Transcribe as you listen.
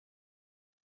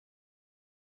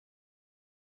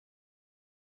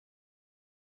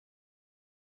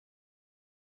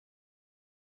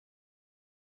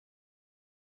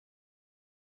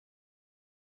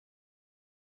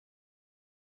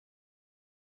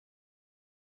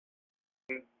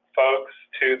folks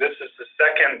to, this is the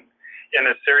second in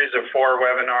a series of 4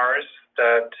 webinars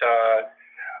that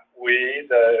we,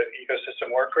 the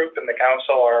Ecosystem Work Group and the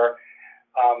Council, are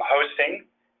hosting,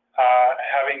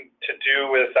 having to do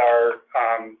with our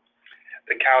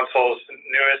the Council's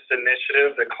newest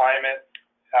initiative, the Climate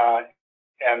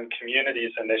and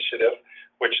Communities Initiative,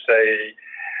 which they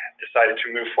decided to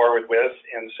move forward with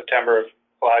in September of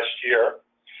last year.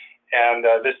 And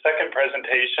this second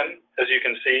presentation, as you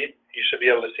can see, you should be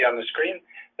able to see on the screen,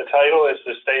 the title is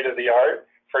The State of the Art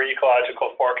for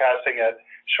Ecological Forecasting at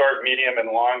Short, Medium,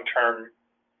 and Long-Term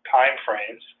Time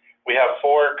Frames. We have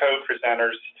 4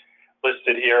 co-presenters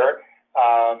listed here,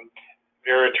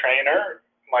 Vera Trainer,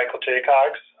 Michael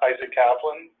Jaycox, Isaac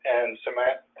Kaplan, and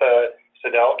Samantha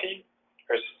Sedlecki,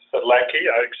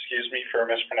 excuse me for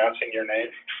mispronouncing your name.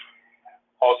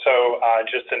 Also,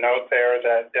 just a note there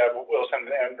that Deb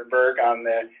Wilson-Vandenberg on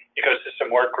the Ecosystem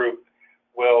Work Group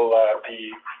will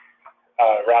be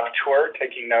rapporteur,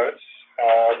 taking notes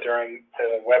during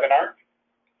the webinar.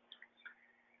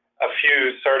 A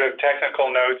few sort of technical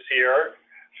notes here,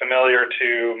 familiar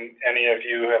to any of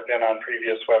you who have been on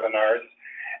previous webinars.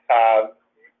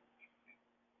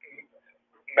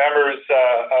 Members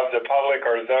of the public,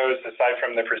 or those aside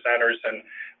from the presenters and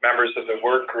members of the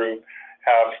work group,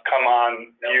 have come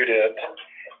on muted.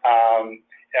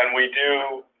 And we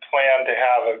do plan to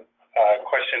have a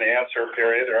question and answer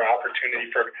period or opportunity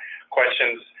for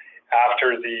questions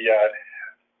after the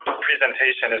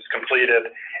presentation is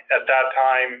completed. At that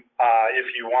time,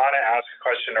 if you want to ask a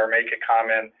question or make a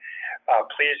comment,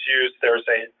 please use, there's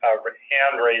a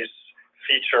hand raise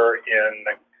feature in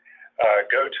the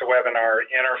GoToWebinar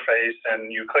interface,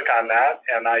 and you click on that,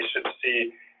 and I should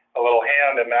see a little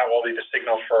hand, and that will be the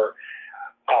signal for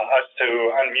us to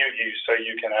unmute you so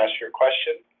you can ask your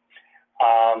question.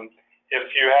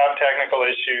 If you have technical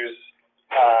issues,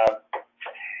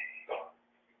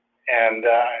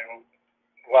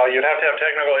 well, you'd have to have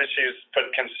technical issues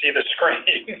but can see the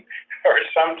screen or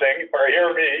something, or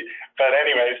hear me. But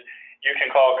anyways, you can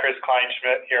call Chris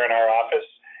Kleinschmidt here in our office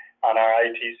on our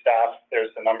IT staff.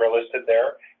 There's the number listed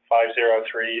there,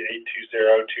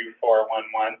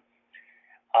 503-820-2411.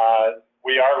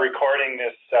 We are recording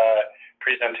this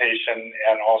presentation,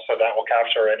 and also that will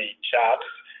capture any chats.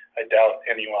 I doubt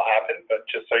any will happen, but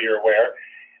just so you're aware.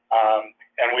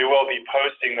 And we will be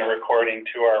posting the recording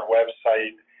to our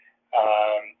website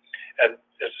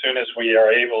as soon as we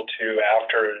are able to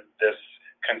after this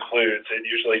concludes. It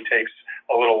usually takes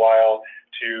a little while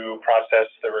to process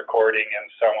the recording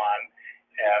and so on.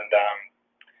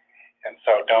 And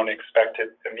so don't expect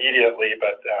it immediately,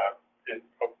 but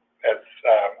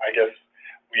I guess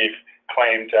we've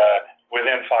claimed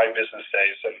within 5 business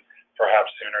days and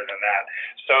perhaps sooner than that.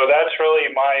 So that's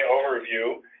really my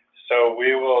overview. So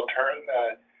we will turn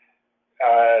the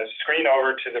screen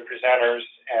over to the presenters,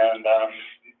 and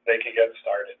they can get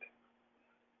started.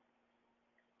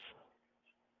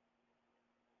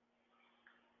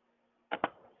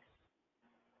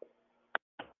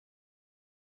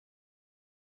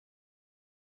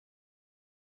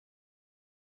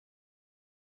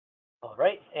 All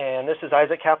right, and this is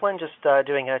Isaac Kaplan, just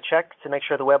doing a check to make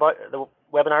sure the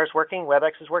webinar is working,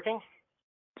 WebEx is working.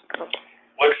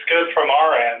 Looks good from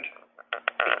our end.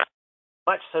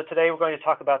 So today we're going to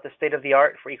talk about the state of the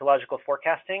art for ecological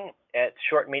forecasting at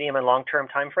short, medium, and long-term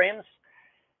timeframes.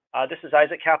 This is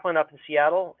Isaac Kaplan up in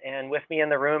Seattle, and with me in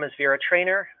the room is Vera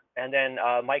Trainer, and then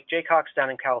Mike Jaycox down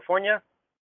in California,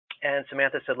 and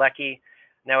Samantha Sedlecki,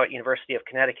 now at University of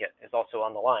Connecticut, is also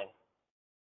on the line.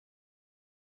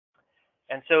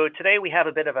 And so today we have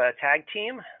a bit of a tag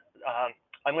team.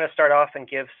 I'm going to start off and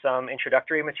give some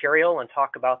introductory material and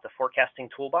talk about the forecasting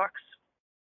toolbox.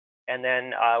 And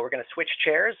then we're going to switch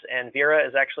chairs, and Vera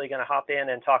is actually going to hop in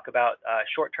and talk about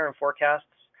short-term forecasts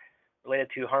related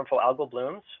to harmful algal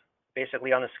blooms,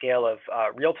 basically on the scale of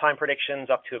real-time predictions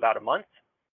up to about a month.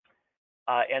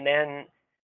 And then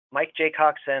Mike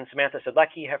Jaycox and Samantha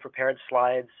Sedlecki have prepared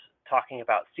slides talking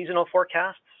about seasonal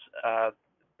forecasts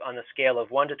on the scale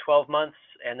of 1 to 12 months,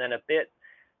 and then a bit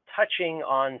touching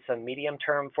on some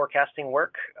medium-term forecasting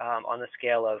work on the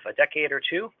scale of a decade or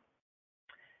 2.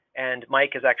 And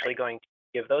Mike is actually going to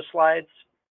give those slides.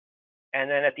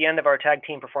 And then at the end of our tag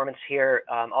team performance here,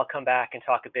 I'll come back and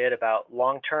talk a bit about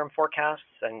long-term forecasts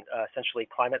and essentially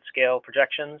climate scale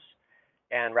projections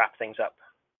and wrap things up.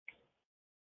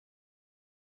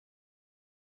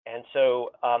 And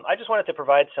so I just wanted to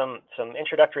provide some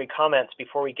introductory comments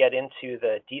before we get into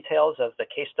the details of the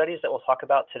case studies that we'll talk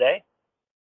about today.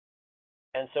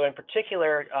 And so in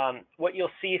particular, what you'll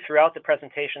see throughout the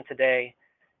presentation today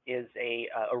is a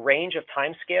range of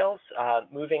timescales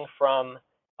moving from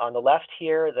On the left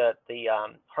here, the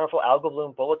harmful algal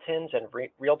bloom bulletins and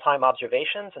real-time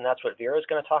observations, and that's what Vera is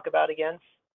going to talk about again.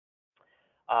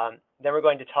 Then we're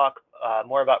going to talk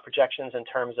more about projections in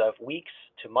terms of weeks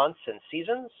to months and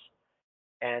seasons.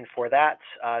 And for that,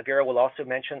 Vera will also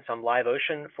mention some live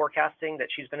ocean forecasting that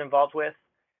she's been involved with.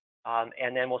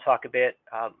 And then we'll talk a bit,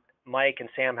 Mike and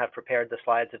Sam have prepared the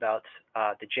slides about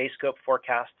the JScope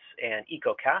forecasts and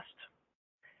EcoCast.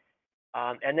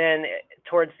 And then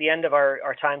towards the end of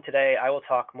our time today, I will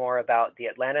talk more about the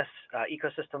Atlantis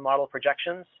ecosystem model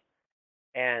projections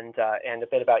and a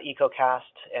bit about EcoCast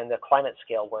and the climate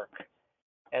scale work.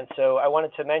 And so I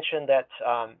wanted to mention that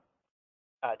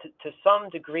to some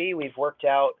degree, we've worked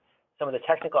out some of the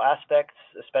technical aspects,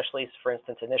 especially, for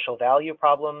instance, initial value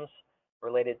problems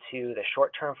related to the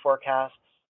short-term forecasts,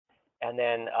 and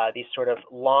then these sort of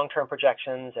long-term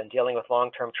projections and dealing with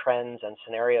long-term trends and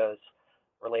scenarios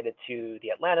related to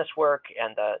the Atlantis work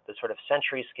and the sort of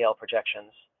century scale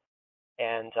projections.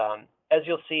 And as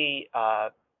you'll see,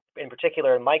 in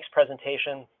particular in Mike's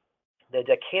presentation, the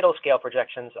decadal scale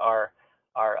projections are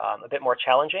a bit more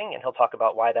challenging, and he'll talk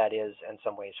about why that is and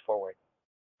some ways forward.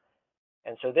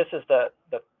 And so this is the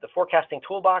forecasting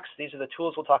toolbox. These are the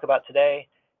tools we'll talk about today,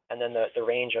 and then the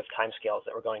range of timescales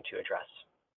that we're going to address.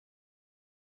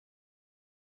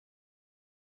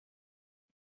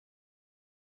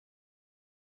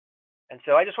 And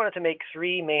so I just wanted to make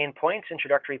three main points,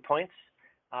 introductory points,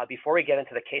 before we get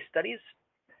into the case studies.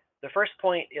 The first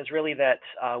point is really that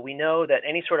we know that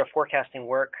any sort of forecasting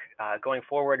work going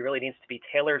forward really needs to be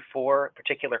tailored for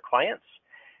particular clients.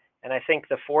 And I think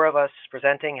the four of us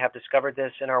presenting have discovered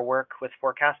this in our work with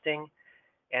forecasting.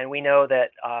 And we know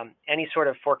that any sort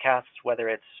of forecasts, whether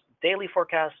it's daily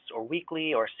forecasts or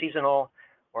weekly or seasonal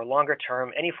or longer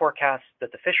term, any forecasts that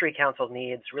the Fishery Council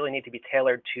needs really need to be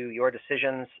tailored to your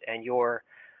decisions and your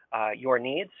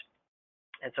needs.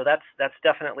 And so that's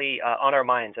definitely on our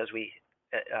minds as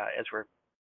we're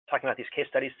talking about these case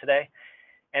studies today.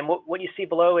 And what you see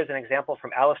below is an example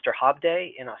from Alistair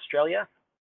Hobday in Australia.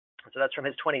 So that's from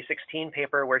his 2016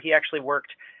 paper, where he actually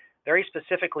worked very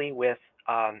specifically with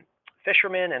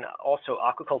fishermen and also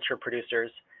aquaculture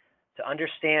producers to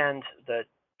understand the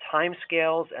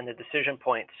timescales and the decision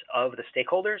points of the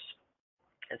stakeholders.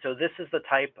 And so this is the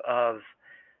type of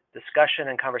discussion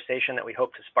and conversation that we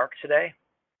hope to spark today.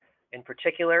 In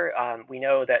particular, we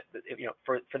know that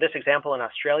for this example in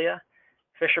Australia,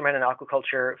 fishermen and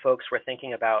aquaculture folks were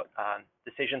thinking about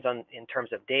decisions in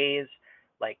terms of days,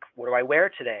 like what do I wear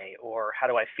today, or how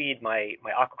do I feed my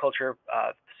aquaculture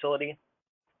facility,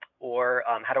 or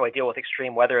how do I deal with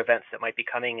extreme weather events that might be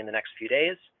coming in the next few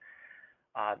days.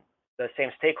 The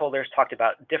same stakeholders talked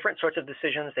about different sorts of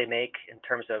decisions they make in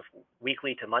terms of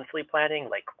weekly to monthly planning,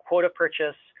 like quota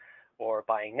purchase, or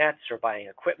buying nets, or buying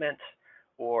equipment,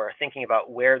 or thinking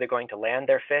about where they're going to land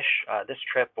their fish this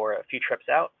trip or a few trips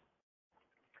out.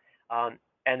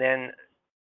 And then,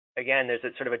 again, there's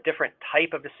a sort of a different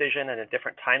type of decision and a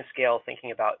different time scale,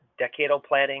 thinking about decadal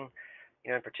planning,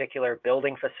 in particular,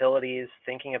 building facilities,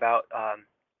 thinking about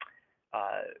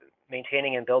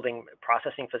maintaining and building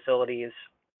processing facilities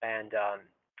and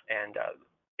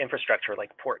infrastructure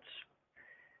like ports.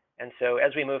 And so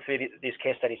as we move through these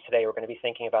case studies today, we're going to be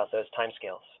thinking about those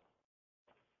timescales.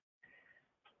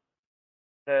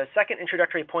 The second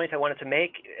introductory point I wanted to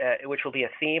make, which will be a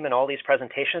theme in all these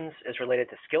presentations, is related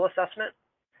to skill assessment.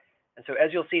 And so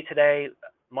as you'll see today,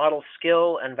 model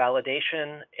skill and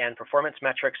validation and performance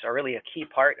metrics are really a key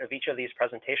part of each of these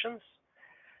presentations.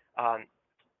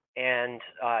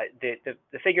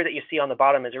 The figure that you see on the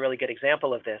bottom is a really good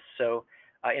example of this. So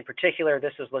in particular,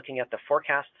 this is looking at the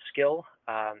forecast skill,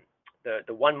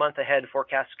 the 1 month ahead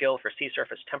forecast skill for sea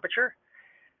surface temperature.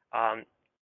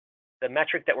 The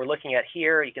metric that we're looking at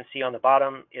here, you can see on the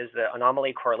bottom, is the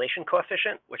anomaly correlation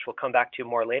coefficient, which we'll come back to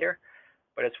more later.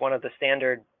 But it's one of the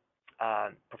standard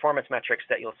performance metrics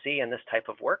that you'll see in this type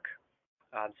of work.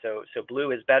 So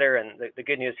blue is better, and the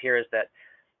good news here is that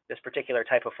this particular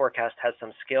type of forecast has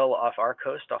some skill off our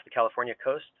coast, off the California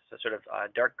coast, so sort of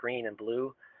dark green and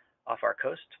blue off our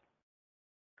coast.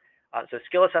 So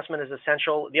skill assessment is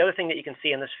essential. The other thing that you can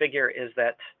see in this figure is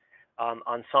that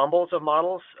ensembles of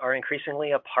models are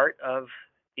increasingly a part of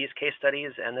these case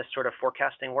studies and this sort of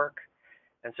forecasting work.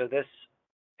 And so this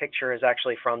picture is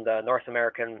actually from the North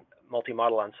American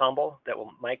multi-model ensemble that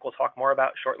Mike will talk more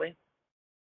about shortly.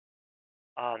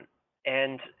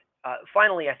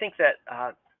 Finally, I think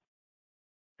that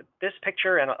this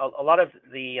picture and a lot of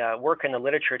the work in the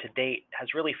literature to date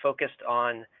has really focused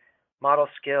on model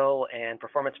skill and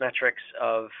performance metrics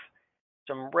of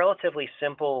some relatively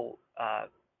simple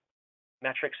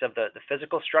metrics of the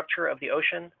physical structure of the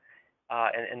ocean.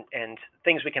 and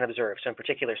things we can observe, so in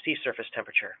particular sea surface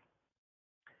temperature.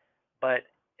 But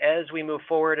as we move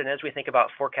forward and as we think about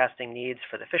forecasting needs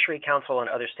for the Fishery Council and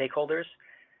other stakeholders,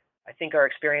 I think our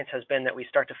experience has been that we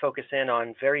start to focus in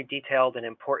on very detailed and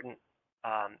important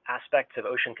aspects of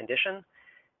ocean condition,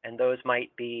 and those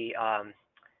might be,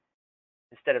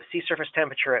 instead of sea surface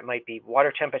temperature, it might be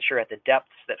water temperature at the depths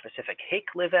that Pacific hake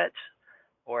live at,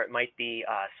 or it might be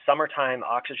summertime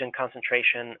oxygen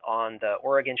concentration on the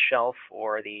Oregon shelf,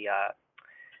 or the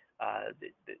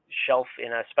shelf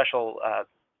in a special,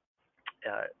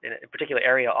 in a particular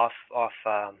area off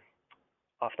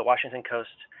the Washington coast.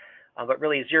 But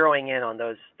really zeroing in on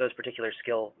those particular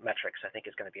skill metrics, I think,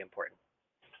 is going to be important.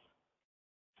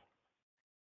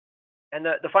 And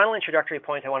the final introductory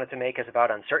point I wanted to make is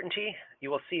about uncertainty. You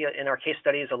will see in our case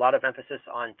studies a lot of emphasis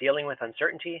on dealing with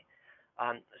uncertainty.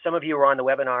 Some of you were on the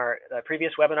webinar, the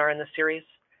previous webinar in this series,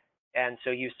 and so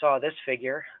you saw this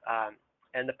figure.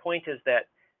 And the point is that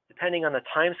depending on the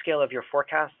time scale of your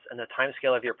forecasts and the time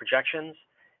scale of your projections,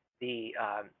 the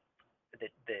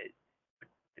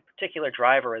particular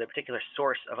driver or the particular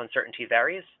source of uncertainty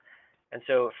varies. And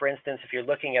so, for instance, if you're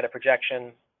looking at a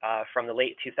projection from the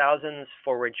late 2000s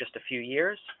forward just a few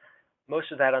years,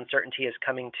 most of that uncertainty is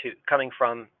stemming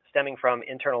from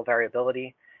internal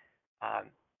variability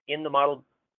in the models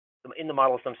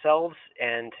themselves,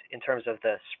 and in terms of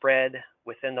the spread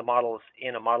within the models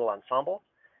in a model ensemble.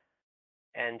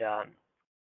 And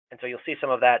so you'll see some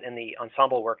of that in the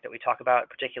ensemble work that we talk about,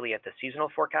 particularly at the seasonal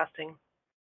forecasting.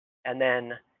 And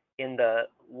then in the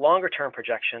longer term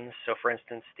projections, so for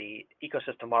instance, the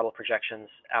ecosystem model projections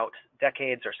out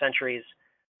decades or centuries,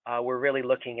 we're really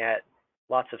looking at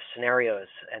lots of scenarios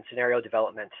and scenario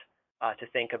development to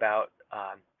think about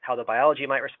how the biology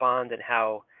might respond and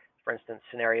how, for instance,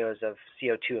 scenarios of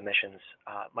CO2 emissions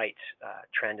might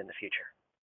trend in the future.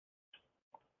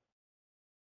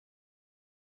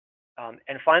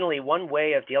 And finally, one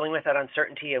way of dealing with that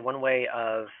uncertainty and one way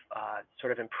of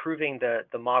sort of improving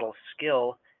the model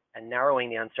skill and narrowing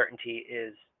the uncertainty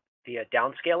is via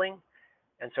downscaling.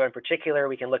 And so in particular,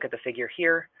 we can look at the figure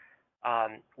here,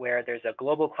 where there's a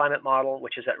global climate model,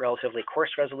 which is at relatively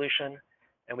coarse resolution,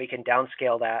 and we can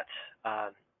downscale that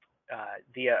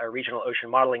via a regional ocean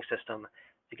modeling system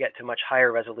to get to much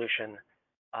higher resolution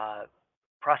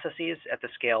processes at the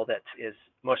scale that is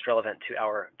most relevant to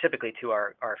typically to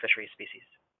our fishery species.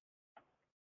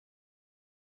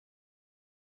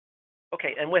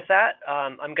 Okay, and with that,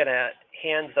 I'm going to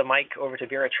hand the mic over to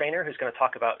Vera Trainer, who's going to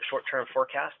talk about short-term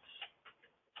forecasts.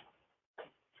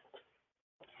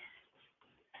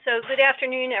 So good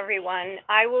afternoon, everyone.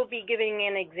 I will be giving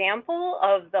an example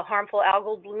of the harmful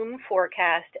algal bloom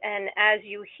forecast. And as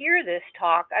you hear this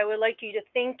talk, I would like you to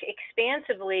think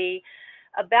expansively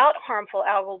about harmful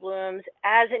algal blooms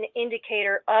as an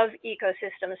indicator of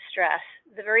ecosystem stress.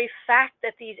 The very fact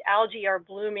that these algae are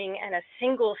blooming and a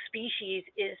single species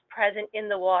is present in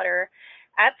the water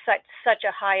at such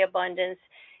a high abundance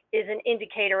is an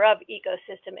indicator of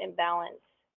ecosystem imbalance.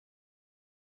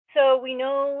 So we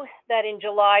know that in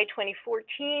July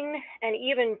 2014, and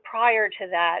even prior to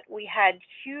that, we had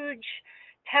huge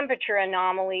temperature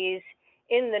anomalies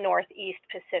in the Northeast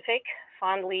Pacific,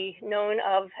 fondly known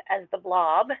of as the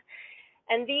blob.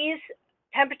 And these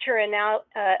temperature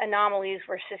anomalies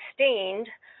were sustained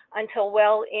until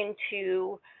well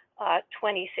into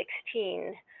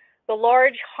 2016. The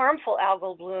large harmful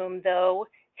algal bloom, though,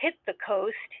 hit the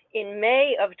coast in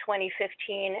May of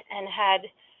 2015 and had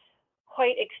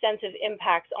quite extensive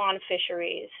impacts on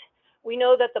fisheries. We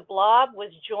know that the blob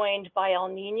was joined by El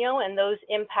Nino, and those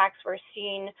impacts were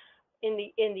seen in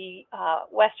the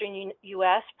western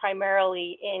U.S.,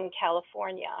 primarily in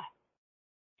California.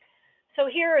 So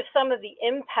here are some of the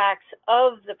impacts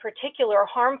of the particular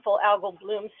harmful algal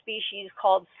bloom species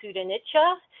called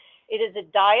Pseudonychia. It is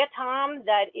a diatom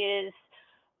that is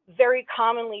very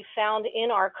commonly found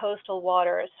in our coastal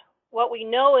waters. What we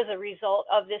know as a result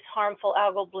of this harmful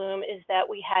algal bloom is that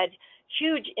we had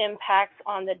huge impacts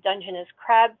on the Dungeness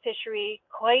crab fishery,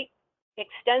 quite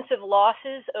extensive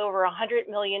losses, over $100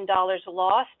 million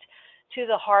lost to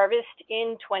the harvest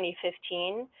in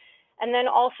 2015. And then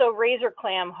also razor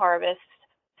clam harvests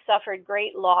suffered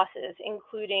great losses,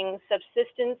 including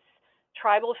subsistence,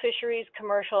 tribal fisheries,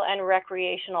 commercial, and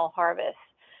recreational harvests.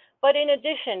 But in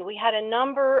addition, we had a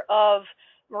number of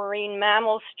marine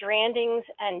mammal strandings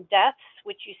and deaths,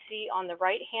 which you see on the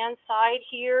right-hand side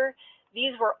here.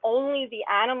 These were only the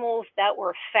animals that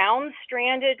were found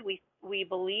stranded. We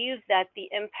believe that the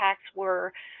impacts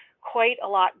were quite a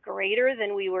lot greater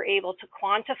than we were able to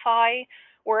quantify.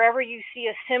 Wherever you see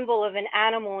a symbol of an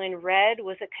animal in red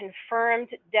was a confirmed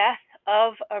death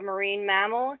of a marine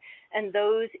mammal, and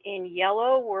those in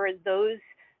yellow were those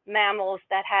mammals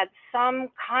that had some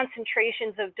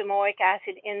concentrations of domoic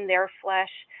acid in their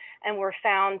flesh and were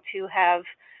found to have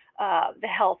the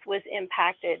health was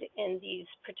impacted in these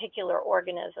particular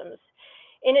organisms.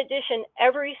 In addition,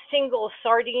 every single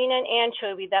sardine and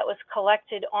anchovy that was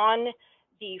collected on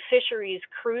the fisheries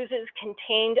cruises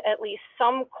contained at least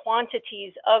some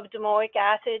quantities of domoic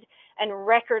acid, and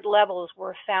record levels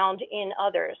were found in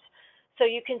others. So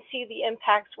you can see the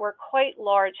impacts were quite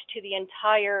large to the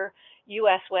entire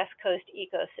U.S. West Coast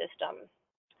ecosystem.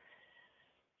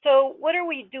 So what are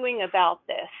we doing about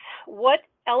this? What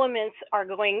elements are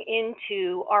going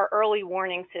into our early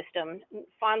warning system,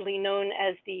 fondly known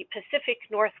as the Pacific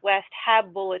Northwest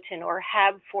HAB Bulletin or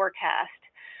HAB forecast?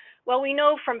 Well, we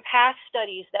know from past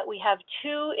studies that we have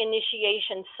two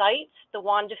initiation sites, the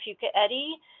Juan de Fuca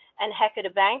Eddy and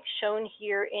Hecata Bank, shown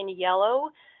here in yellow,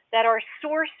 that are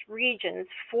source regions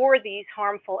for these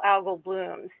harmful algal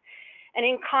blooms. And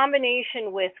in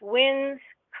combination with winds,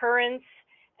 currents,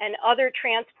 and other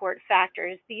transport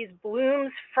factors, these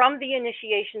blooms from the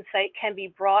initiation site can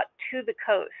be brought to the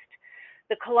coast.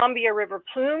 The Columbia River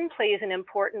plume plays an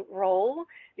important role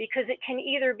because it can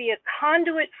either be a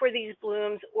conduit for these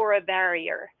blooms or a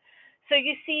barrier. So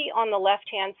you see on the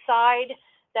left-hand side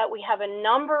that we have a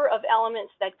number of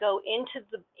elements that go into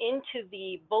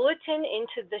the bulletin,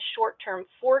 into the short-term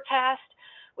forecast,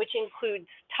 which includes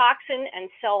toxin and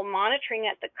cell monitoring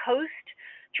at the coast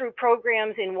through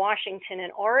programs in Washington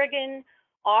and Oregon,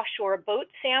 offshore boat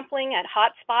sampling at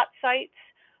hotspot sites,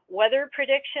 weather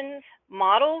predictions,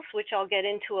 models, which I'll get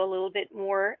into a little bit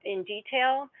more in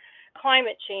detail,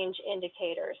 climate change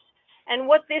indicators. And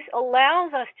what this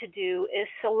allows us to do is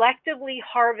selectively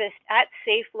harvest at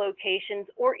safe locations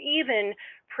or even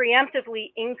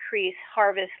preemptively increase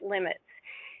harvest limits.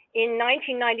 In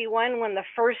 1991, when the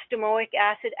first domoic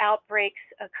acid outbreaks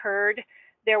occurred,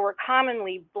 there were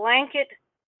commonly blanket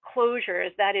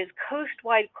closures, that is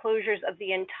coast-wide closures of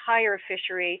the entire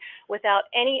fishery without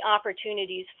any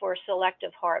opportunities for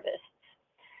selective harvest.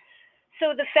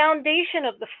 So the foundation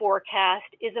of the forecast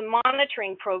is a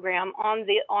monitoring program on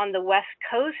the West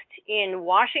Coast in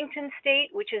Washington State,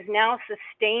 which is now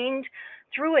sustained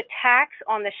through a tax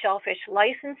on the shellfish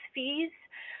license fees.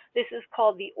 This is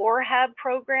called the ORHAB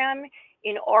program.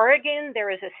 In Oregon,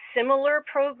 there is a similar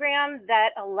program that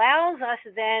allows us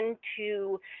then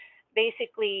to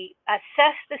basically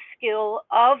assess the skill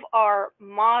of our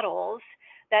models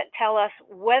that tell us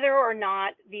whether or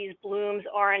not these blooms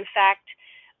are in fact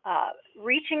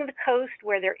reaching the coast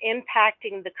where they're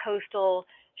impacting the coastal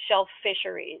shelf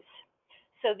fisheries.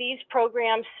 So these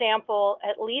programs sample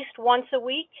at least once a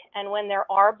week, and when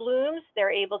there are blooms,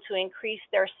 they're able to increase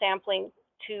their sampling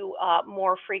to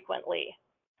more frequently.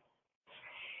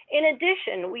 In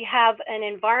addition, we have an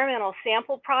environmental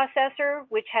sample processor,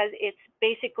 which it's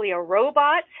basically a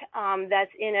robot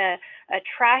that's in a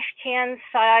trash can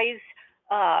size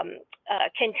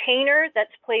container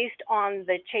that's placed on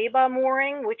the Cheba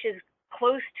mooring, which is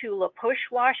close to La Push,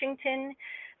 Washington.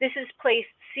 This is placed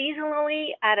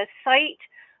seasonally at a site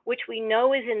which we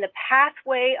know is in the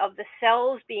pathway of the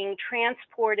cells being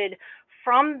transported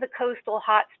from the coastal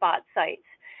hotspot sites.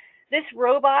 This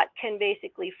robot can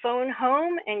basically phone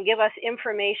home and give us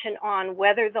information on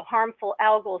whether the harmful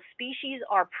algal species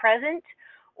are present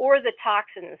or the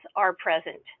toxins are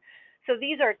present. So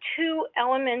these are two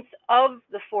elements of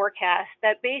the forecast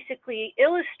that basically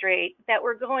illustrate that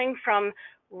we're going from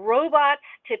robots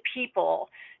to people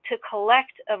to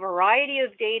collect a variety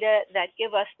of data that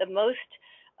give us the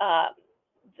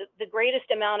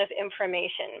greatest amount of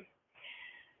information.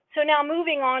 So now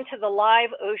moving on to the live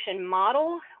ocean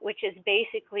model, which is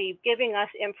basically giving us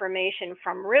information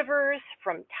from rivers,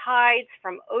 from tides,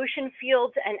 from ocean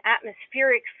fields and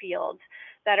atmospheric fields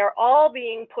that are all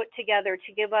being put together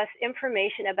to give us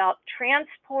information about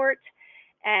transport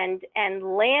and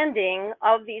landing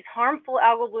of these harmful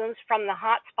algal blooms from the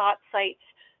hotspot sites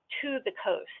to the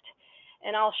coast.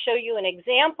 And I'll show you an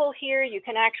example here. You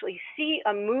can actually see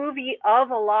a movie of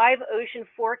a live ocean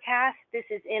forecast. This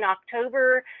is in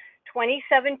October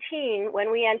 2017,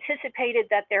 when we anticipated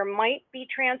that there might be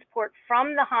transport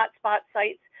from the hotspot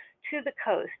sites to the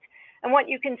coast. And what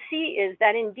you can see is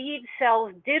that indeed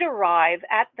cells did arrive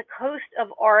at the coast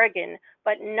of Oregon,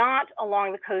 but not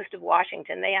along the coast of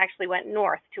Washington. They actually went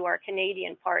north to our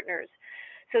Canadian partners.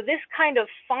 So this kind of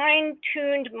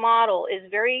fine-tuned model is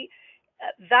very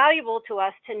valuable to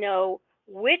us to know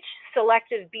which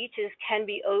selective beaches can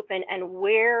be open and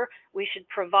where we should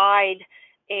provide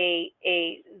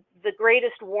the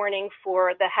greatest warning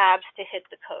for the HABs to hit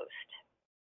the coast.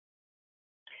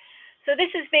 So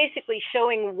this is basically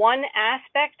showing one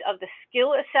aspect of the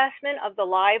skill assessment of the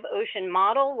live ocean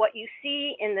model. What you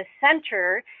see in the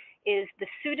center is the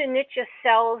Pseudonychia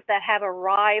cells that have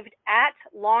arrived at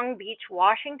Long Beach,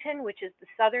 Washington, which is the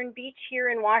southern beach here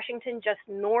in Washington, just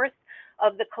north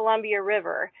of the Columbia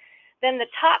River. Then the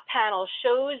top panel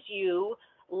shows you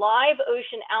live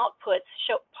ocean outputs,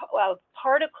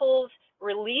 particles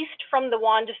released from the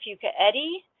Juan de Fuca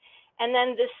eddy. And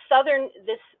then this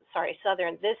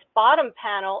bottom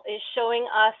panel is showing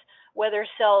us whether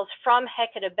cells from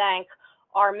Hecate Bank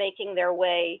are making their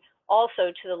way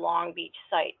also to the Long Beach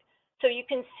site. So you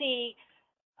can see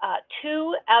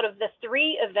 2 out of the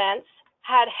 3 events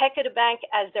had Hecate Bank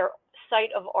as their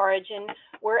site of origin,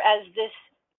 whereas this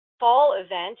fall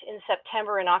event in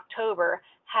September and October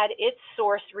had its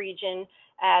source region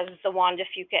as the Juan de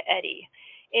Fuca eddy.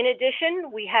 In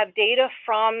addition, we have data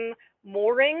from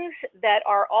moorings that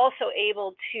are also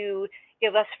able to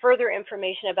give us further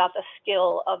information about the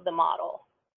skill of the model.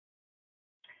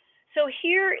 So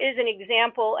here is an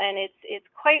example, and it's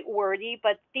quite wordy,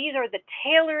 but these are the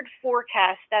tailored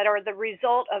forecasts that are the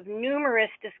result of numerous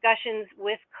discussions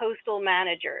with coastal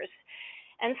managers.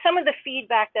 And some of the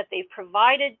feedback that they've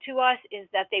provided to us is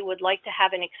that they would like to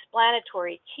have an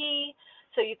explanatory key.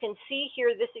 So you can see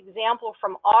here this example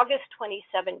from August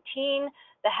 2017.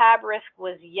 The HAB risk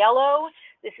was yellow.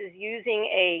 This is using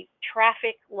a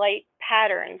traffic light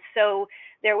pattern. So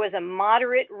there was a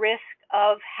moderate risk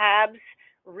of HABs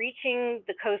reaching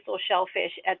the coastal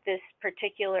shellfish at this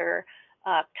particular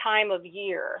time of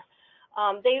year.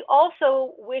 They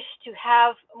also wish to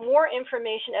have more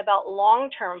information about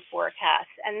long-term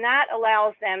forecasts, and that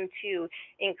allows them to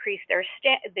increase their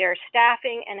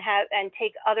staffing and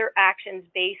take other actions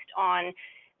based on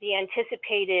the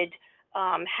anticipated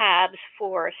HABs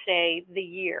for, say, the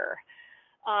year.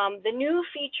 The new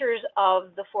features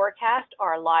of the forecast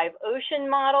are live ocean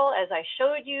model, as I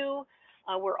showed you.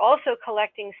 We're also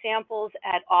collecting samples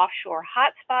at offshore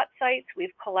hotspot sites.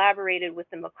 We've collaborated with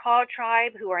the Macaw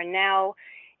tribe, who are now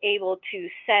able to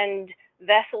send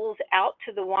vessels out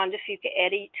to the Juan de Fuca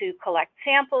eddy to collect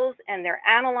samples, and they're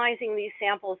analyzing these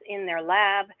samples in their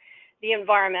lab. The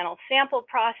environmental sample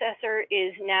processor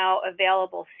is now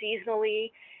available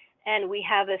seasonally, and we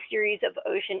have a series of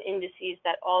ocean indices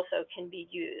that also can be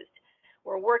used.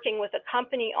 We're working with a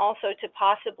company also to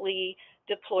possibly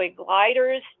deploy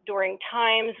gliders during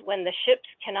times when the ships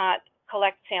cannot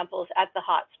collect samples at the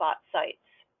hotspot sites.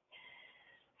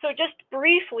 So just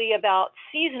briefly about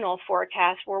seasonal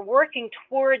forecasts, we're working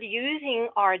toward using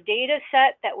our data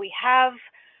set that we have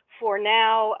for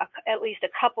now at least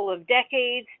a couple of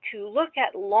decades to look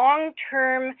at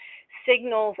long-term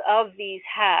signals of these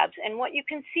HABs. And what you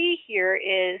can see here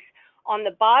is on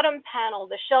the bottom panel,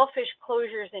 the shellfish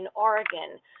closures in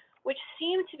Oregon, which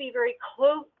seem to be very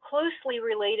closely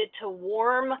related to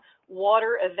warm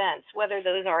water events, whether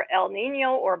those are El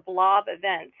Nino or blob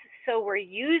events. So we're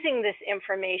using this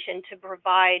information to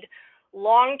provide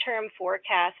long-term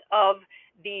forecasts of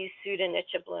these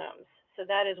Pseudonychia blooms. So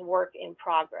that is work in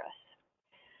progress.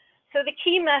 So the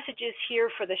key messages here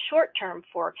for the short-term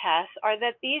forecasts are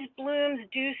that these blooms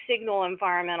do signal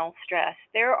environmental stress.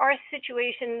 There are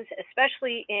situations,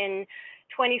 especially in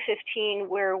 2015,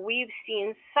 where we've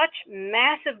seen such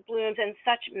massive blooms and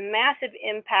such massive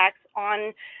impacts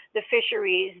on the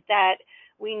fisheries that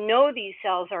we know these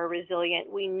cells are resilient.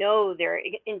 We know they're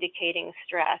indicating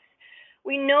stress.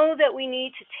 We know that we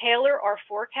need to tailor our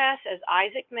forecasts, as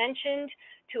Isaac mentioned,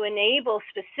 to enable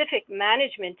specific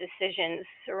management decisions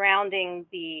surrounding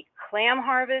the clam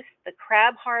harvest, the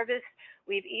crab harvest.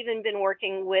 We've even been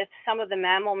working with some of the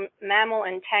mammal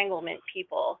entanglement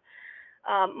people.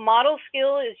 Model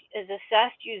skill is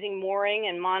assessed using mooring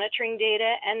and monitoring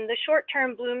data, and the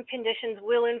short-term bloom conditions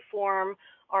will inform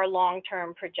our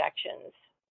long-term projections.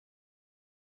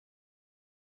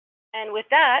 And with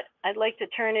that, I'd like to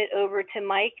turn it over to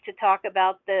Mike to talk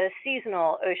about the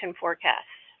seasonal ocean forecasts.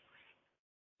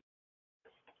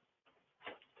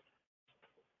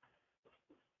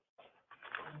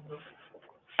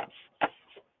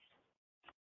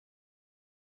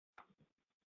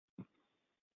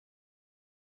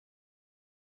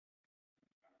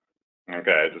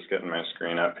 Okay, just getting my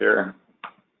screen up here.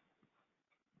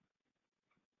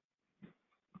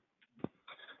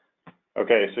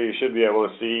 Okay, so you should be able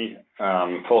to see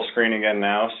full screen again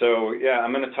now. So yeah,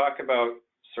 I'm going to talk about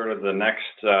sort of the next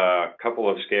couple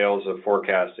of scales of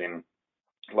forecasting,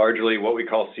 largely what we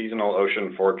call seasonal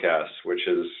ocean forecasts, which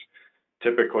is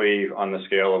typically on the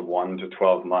scale of 1 to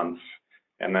 12 months,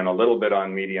 and then a little bit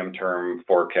on medium-term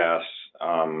forecasts,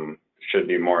 should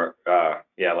be more,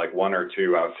 yeah, like 1 or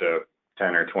 2 out to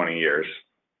 10 or 20 years.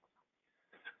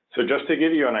 So just to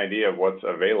give you an idea of what's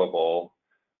available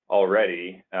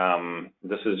already,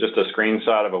 this is just a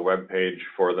screenshot of a web page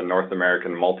for the North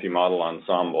American Multi-Model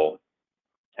Ensemble.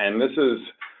 And this is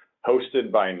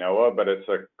hosted by NOAA, but it's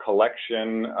a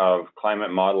collection of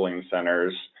climate modeling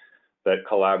centers that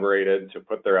collaborated to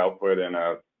put their output in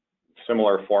a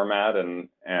similar format and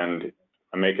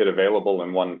make it available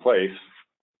in one place.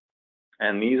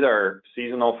 And these are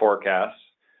seasonal forecasts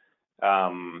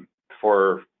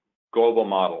for global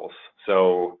models.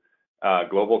 So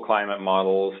global climate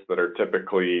models that are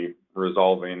typically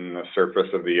resolving the surface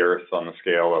of the Earth on the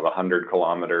scale of 100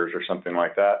 kilometers or something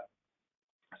like that.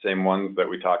 Same ones that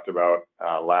we talked about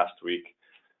last week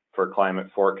for climate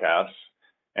forecasts.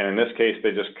 And in this case,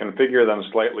 they just configure them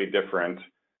slightly different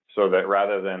so that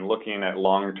rather than looking at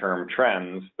long-term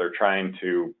trends, they're trying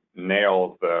to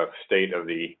nail the state of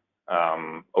the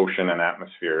ocean and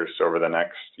atmospheres over the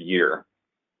next year.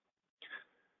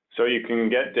 So you can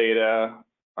get data,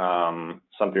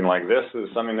 something like this is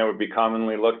something that would be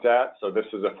commonly looked at. So this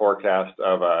is a forecast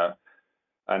of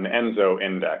an ENSO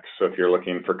index. So if you're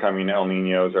looking for coming El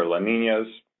Niños or La Niñas,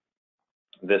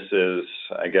 this is,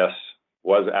 I guess,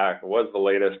 was the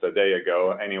latest a day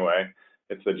ago. Anyway,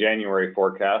 it's the January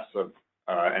forecast of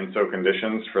ENSO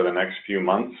conditions for the next few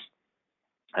months.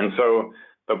 And so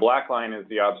the black line is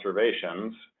the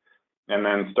observations. And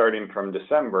then starting from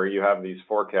December, you have these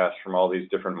forecasts from all these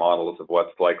different models of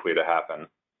what's likely to happen.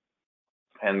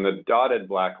 And the dotted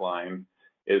black line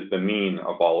is the mean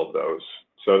of all of those.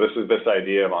 So this is this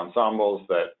idea of ensembles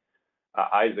that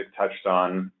Isaac touched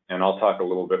on, and I'll talk a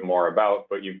little bit more about,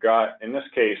 but you've got, in this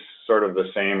case, sort of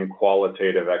the same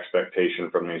qualitative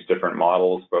expectation from these different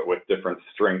models, but with different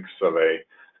strengths of a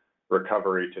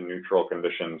recovery to neutral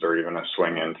conditions or even a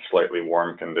swing in slightly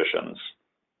warm conditions.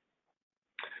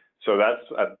 So that's,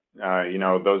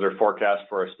 those are forecasts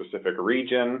for a specific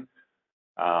region.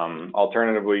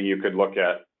 Alternatively, you could look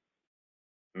at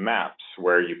maps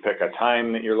where you pick a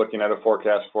time that you're looking at a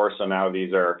forecast for. So now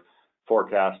these are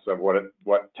forecasts of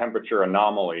what temperature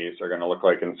anomalies are going to look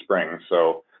like in spring.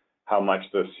 So how much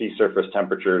the sea surface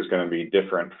temperature is going to be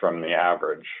different from the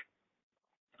average.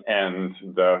 And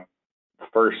the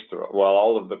first, well,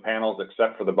 all of the panels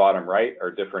except for the bottom right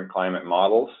are different climate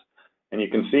models. And you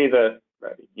can see that,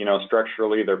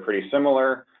 structurally they're pretty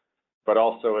similar. But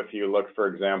also if you look, for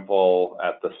example,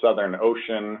 at the Southern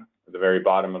Ocean, at the very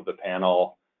bottom of the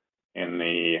panel,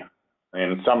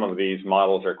 in some of these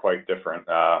models are quite different.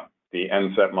 The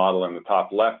NSET model in the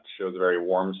top left shows a very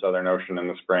warm Southern Ocean in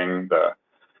the spring. The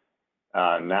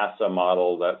NASA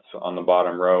model that's on the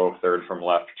bottom row, third from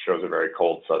left, shows a very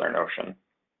cold Southern Ocean.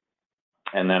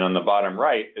 And then on the bottom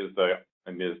right is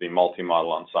the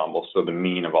multi-model ensemble, so the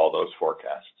mean of all those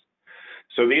forecasts.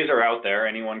 So these are out there.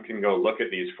 Anyone can go look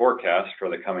at these forecasts for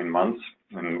the coming months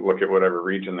and look at whatever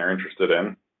region they're interested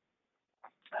in.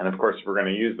 And of course, if we're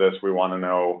going to use this, we want to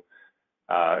know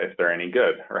if they're any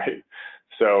good, right?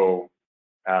 So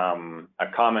a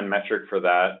common metric for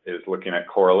that is looking at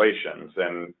correlations.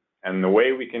 And the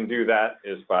way we can do that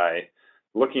is by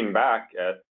looking back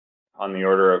at on the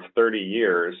order of 30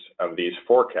 years of these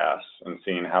forecasts and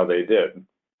seeing how they did.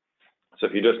 So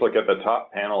if you just look at the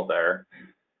top panel there,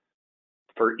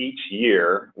 for each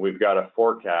year, we've got a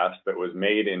forecast that was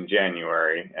made in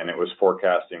January, and it was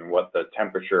forecasting what the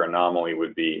temperature anomaly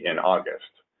would be in August.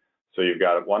 So you've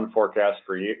got one forecast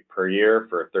per year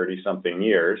for 30-something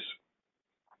years,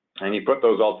 and you put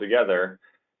those all together,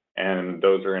 and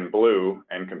those are in blue,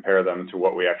 and compare them to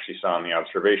what we actually saw in the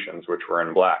observations, which were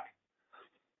in black.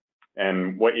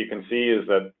 And what you can see is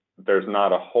that there's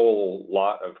not a whole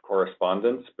lot of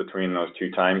correspondence between those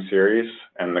two time series,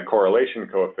 and the correlation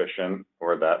coefficient,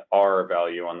 or that R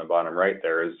value on the bottom right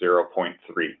there, is 0.3.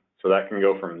 So that can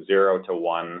go from 0 to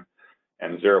 1,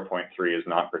 and 0.3 is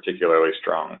not particularly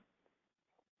strong.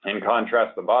 In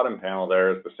contrast, the bottom panel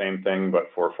there is the same thing, but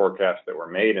for forecasts that were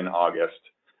made in August,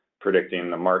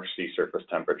 predicting the March sea surface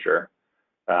temperature.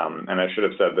 And I should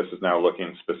have said this is now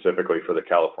looking specifically for the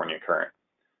California current.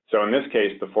 So in this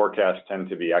case, the forecasts tend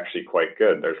to be actually quite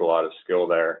good. There's a lot of skill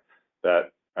there.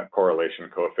 That correlation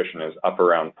coefficient is up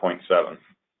around 0.7.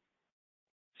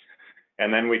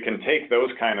 And then we can take those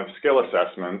kind of skill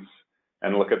assessments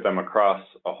and look at them across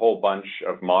a whole bunch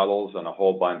of models and a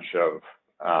whole bunch of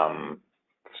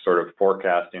sort of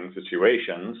forecasting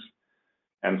situations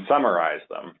and summarize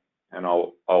them. And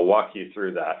I'll walk you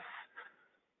through that.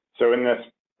 So in this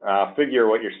figure,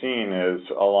 what you're seeing is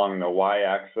along the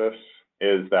y-axis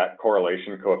is that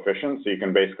correlation coefficient. So you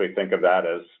can basically think of that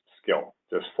as skill,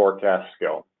 just forecast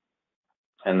skill.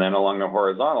 And then along the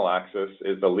horizontal axis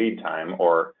is the lead time,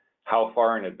 or how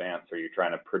far in advance are you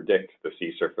trying to predict the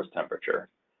sea surface temperature.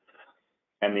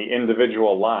 And the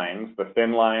individual lines, the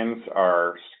thin lines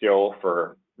are skill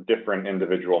for different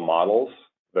individual models.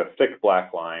 The thick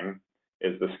black line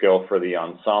is the skill for the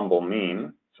ensemble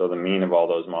mean, so the mean of all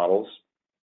those models.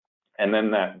 And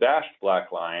then that dashed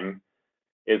black line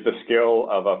is the skill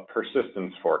of a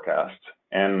persistence forecast.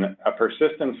 And a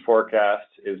persistence forecast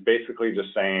is basically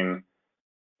just saying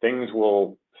things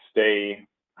will stay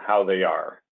how they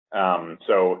are.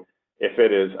 So if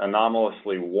it is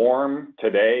anomalously warm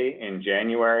today in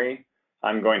January,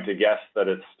 I'm going to guess that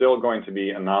it's still going to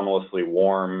be anomalously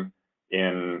warm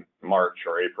in March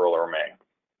or April or May.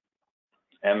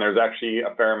 And there's actually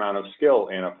a fair amount of skill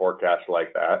in a forecast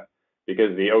like that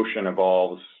because the ocean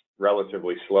evolves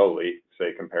relatively slowly,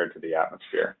 say, compared to the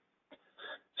atmosphere.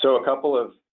 So a couple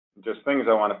of just things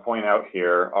I want to point out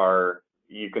here are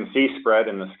you can see spread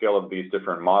in the skill of these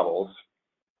different models.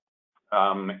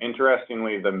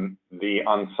 Interestingly, the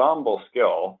ensemble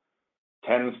skill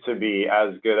tends to be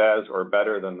as good as or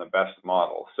better than the best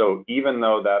model. So even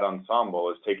though that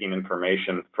ensemble is taking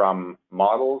information from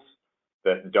models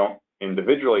that don't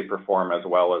individually perform as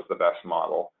well as the best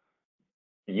model,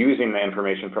 using the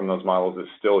information from those models is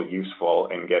still useful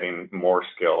in getting more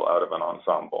skill out of an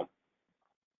ensemble.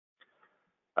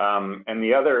 And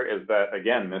the other is that,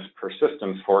 again, this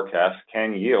persistence forecast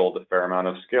can yield a fair amount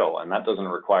of skill, and that doesn't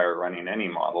require running any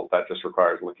model. That just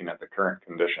requires looking at the current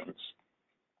conditions.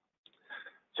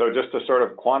 So just to sort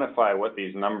of quantify what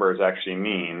these numbers actually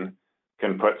mean,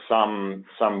 can put some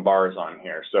bars on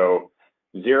here. So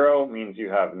 0 means you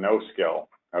have no skill,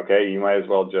 okay? You might as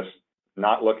well just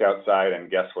not look outside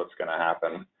and guess what's going to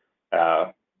happen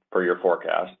for your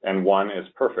forecast. And 1 is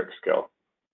perfect skill.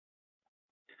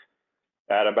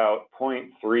 At about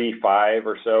 0.35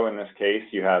 or so in this case,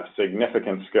 you have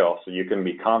significant skill. So you can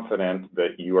be confident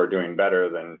that you are doing better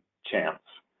than chance.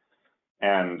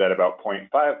 And at about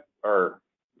 0.5,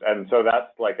 and so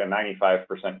that's like a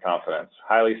 95% confidence.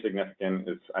 Highly significant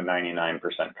is a 99%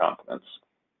 confidence.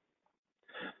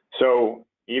 So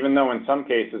even though in some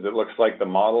cases it looks like the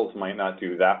models might not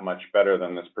do that much better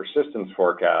than this persistence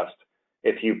forecast,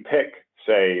 if you pick,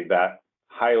 say, that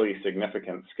highly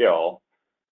significant skill,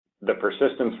 the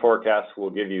persistence forecast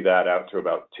will give you that out to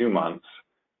about 2 months,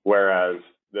 whereas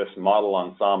this model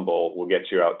ensemble will get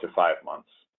you out to 5 months.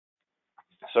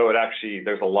 So it actually,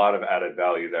 there's a lot of added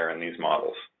value there in these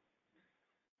models.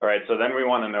 All right, so then we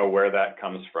want to know where that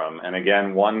comes from. And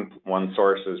again, one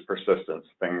source is persistence.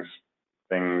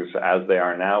 Things as they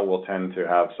are now will tend to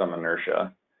have some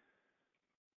inertia.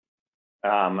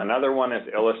 Another one is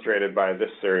illustrated by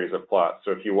this series of plots.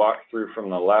 So if you walk through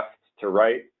from the left to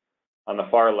right, on the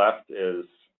far left is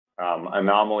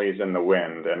anomalies in the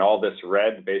wind. And all this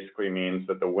red basically means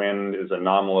that the wind is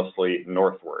anomalously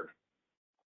northward.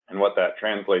 And what that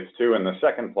translates to in the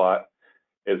second plot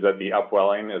is that the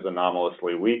upwelling is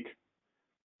anomalously weak.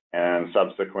 And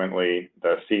subsequently,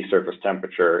 the sea surface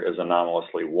temperature is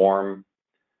anomalously warm.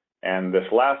 And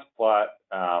this last plot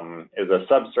is a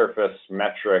subsurface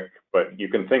metric, but you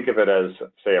can think of it as,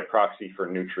 say, a proxy for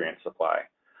nutrient supply.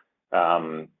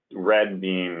 Red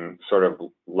being sort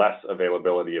of less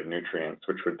availability of nutrients,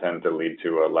 which would tend to lead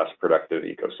to a less productive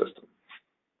ecosystem.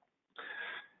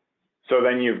 So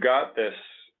then you've got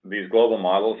these global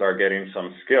models are getting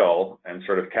some skill and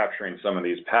sort of capturing some of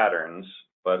these patterns.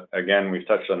 But again, we've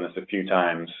touched on this a few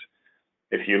times.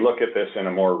 If you look at this in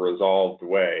a more resolved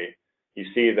way, you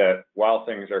see that while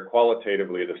things are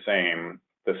qualitatively the same,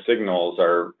 the signals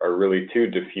are really too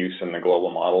diffuse in the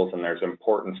global models, and there's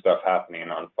important stuff happening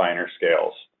on finer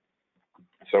scales.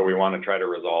 So we want to try to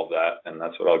resolve that, and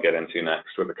that's what I'll get into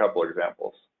next with a couple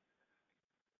examples.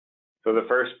 So the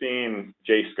first being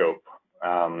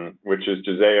JSCOPE, which is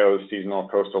JAISO's Seasonal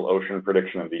Coastal Ocean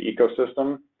Prediction of the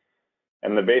Ecosystem.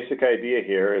 And the basic idea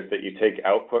here is that you take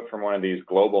output from one of these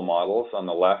global models on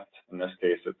the left. In this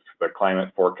case, it's the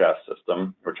climate forecast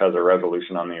system, which has a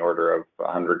resolution on the order of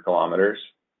 100 kilometers.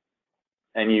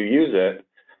 And you use it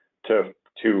to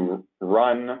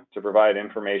provide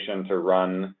information to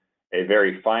run a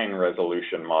very fine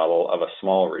resolution model of a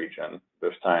small region,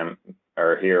 this time,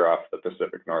 or here off the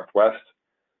Pacific Northwest.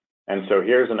 And so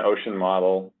here's an ocean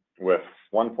model with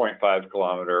 1.5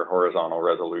 kilometer horizontal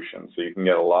resolution. So you can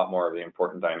get a lot more of the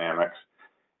important dynamics.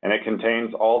 And it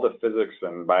contains all the physics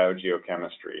and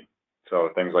biogeochemistry. So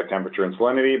things like temperature and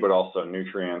salinity, but also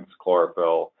nutrients,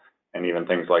 chlorophyll, and even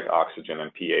things like oxygen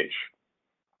and pH.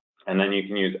 And then you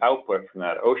can use output from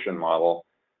that ocean model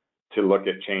to look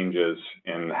at changes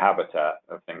in the habitat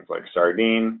of things like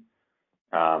sardine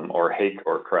or hake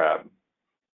or crab.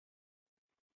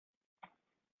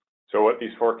 So what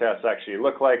these forecasts actually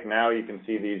look like, now you can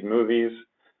see these movies.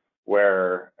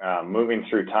 where moving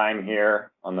through time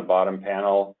here on the bottom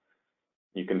panel,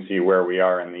 you can see where we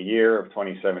are in the year of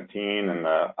 2017, and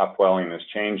the upwelling is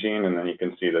changing, and then you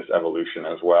can see this evolution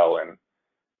as well in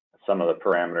some of the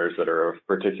parameters that are of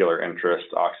particular interest: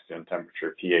 oxygen,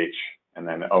 temperature, pH, and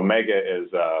then omega is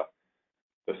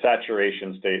the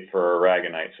saturation state for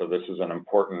aragonite. So this is an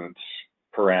important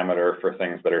parameter for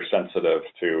things that are sensitive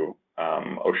to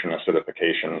ocean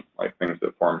acidification, like things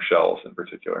that form shells in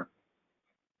particular.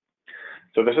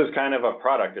 So this is kind of a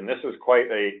product, and this is quite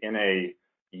in a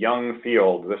young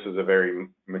field, this is a very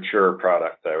mature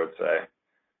product, I would say.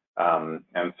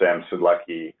 And Sam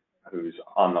Sidlecki, who's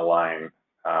on the line,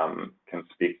 can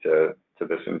speak to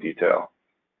this in detail.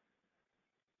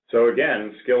 So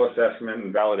again, skill assessment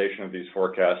and validation of these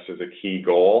forecasts is a key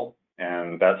goal,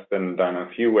 and that's been done a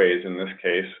few ways in this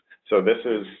case. So this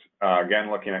is,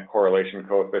 again, looking at correlation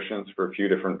coefficients for a few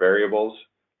different variables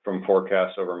from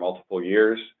forecasts over multiple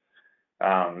years.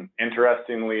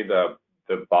 Interestingly, the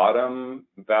bottom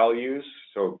values,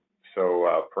 so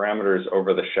parameters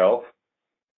over the shelf,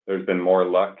 there's been more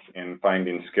luck in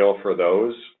finding skill for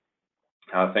those,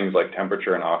 things like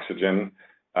temperature and oxygen,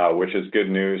 which is good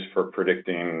news for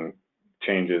predicting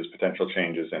changes, potential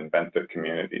changes in benthic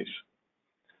communities.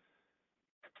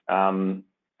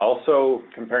 Also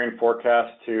comparing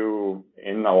forecasts to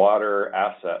in the water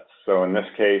assets. So in this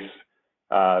case,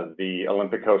 the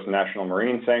Olympic Coast National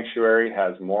Marine Sanctuary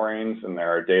has moorings, and there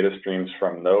are data streams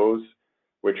from those,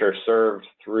 which are served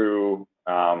through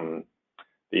the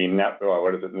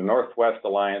Northwest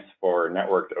Alliance for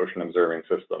Networked Ocean Observing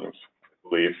Systems, I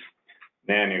believe,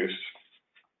 NANUS.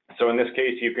 So in this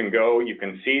case, you can go, you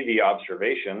can see the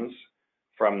observations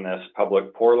from this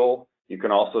public portal. You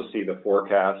can also see the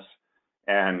forecasts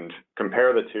and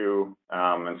compare the two.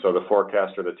 And so the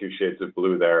forecasts are the two shades of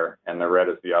blue there, and the red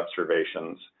is the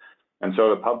observations. And so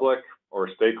the public or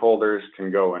stakeholders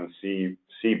can go and see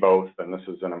both. And this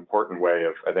is an important way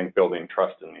of, I think, building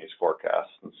trust in these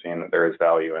forecasts and seeing that there is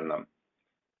value in them.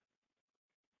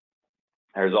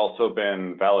 There's also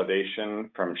been validation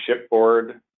from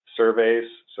shipboard surveys.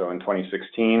 So in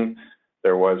 2016,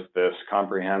 there was this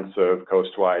comprehensive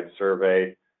coastwide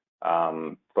survey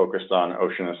focused on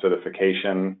ocean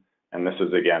acidification. And this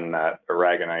is, again, that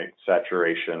aragonite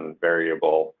saturation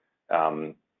variable,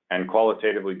 and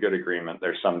qualitatively good agreement.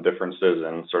 There's some differences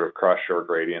in sort of cross-shore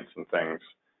gradients and things,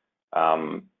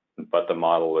 but the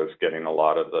model is getting a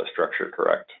lot of the structure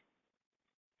correct.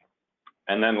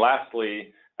 And then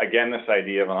lastly, again, this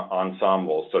idea of an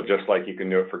ensemble. So just like you can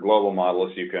do it for global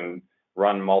models, you can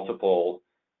run multiple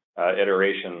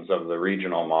iterations of the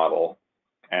regional model.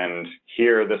 And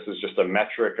here, this is just a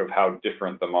metric of how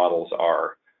different the models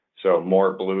are. So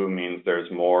more blue means there's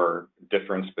more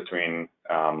difference between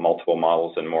multiple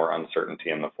models and more uncertainty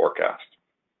in the forecast.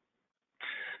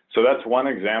 So that's one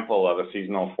example of a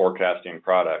seasonal forecasting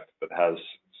product that has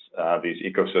these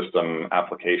ecosystem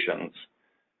applications.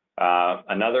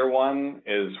 Another one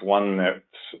is one that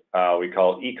we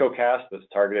call EcoCast, that's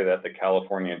targeted at the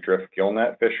California drift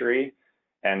gillnet fishery,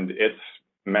 and it's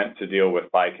meant to deal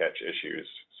with bycatch issues.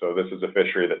 So this is a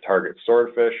fishery that targets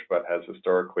swordfish, but has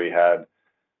historically had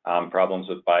problems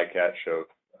with bycatch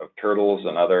of turtles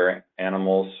and other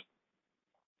animals.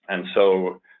 And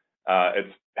so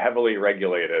it's heavily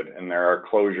regulated, and there are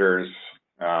closures,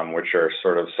 which are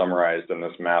sort of summarized in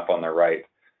this map on the right,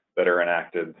 that are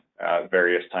enacted at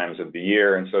various times of the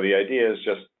year. And so the idea is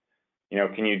just,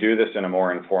 can you do this in a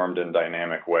more informed and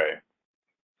dynamic way?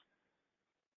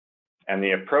 And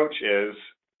the approach is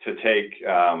to take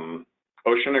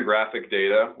oceanographic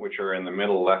data, which are in the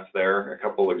middle left there, a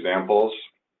couple examples,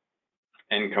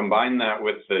 and combine that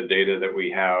with the data that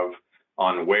we have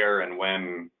on where and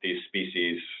when these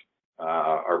species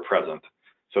are present.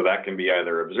 So that can be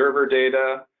either observer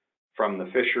data from the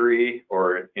fishery,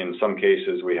 or in some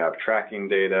cases we have tracking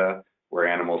data where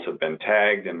animals have been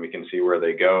tagged and we can see where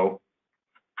they go.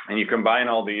 And you combine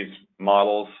all these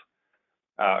models,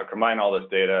 combine all this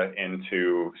data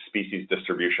into species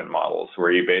distribution models,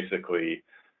 where you basically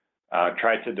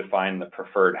try to define the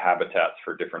preferred habitats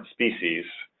for different species,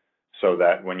 so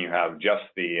that when you have just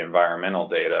the environmental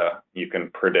data, you can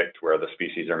predict where the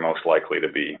species are most likely to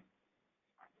be.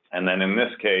 And then in this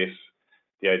case,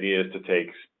 the idea is to take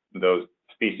those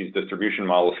species distribution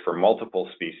models for multiple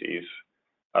species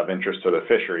of interest to the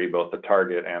fishery, both the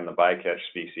target and the bycatch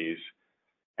species,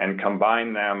 and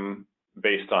combine them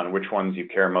based on which ones you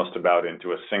care most about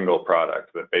into a single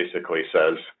product that basically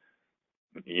says,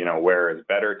 where is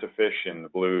better to fish in the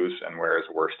blues and where is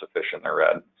worse to fish in the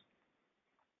red.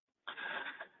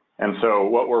 And so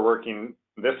what we're working,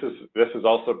 this is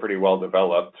also pretty well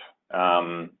developed.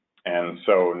 And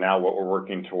so now what we're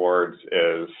working towards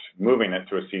is moving it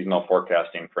to a seasonal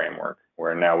forecasting framework,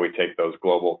 where now we take those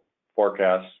global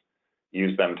forecasts,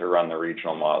 use them to run the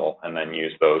regional model, and then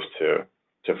use those to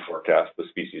forecast the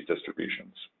species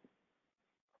distributions.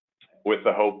 With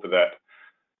the hope that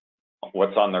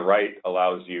what's on the right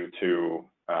allows you to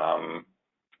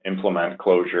implement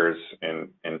closures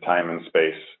in time and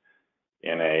space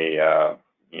in a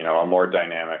a more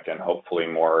dynamic and hopefully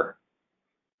more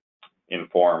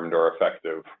informed or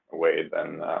effective way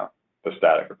than the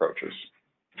static approaches.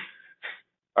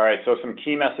 All right, so some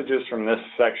key messages from this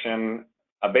section.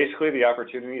 Basically, the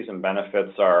opportunities and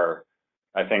benefits are,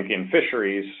 I think, in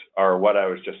fisheries are what I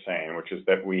was just saying, which is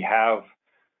that we have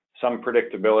some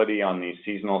predictability on these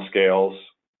seasonal scales,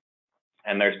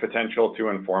 and there's potential to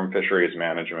inform fisheries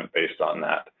management based on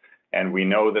that. And we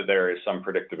know that there is some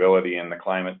predictability in the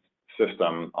climate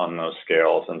system on those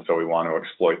scales, and so we want to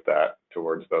exploit that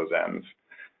towards those ends.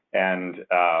 And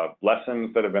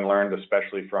lessons that have been learned,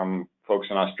 especially from folks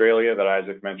in Australia that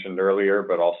Isaac mentioned earlier,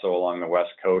 but also along the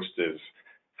West Coast, is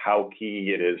how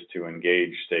key it is to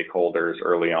engage stakeholders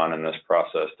early on in this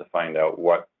process to find out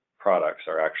what products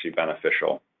are actually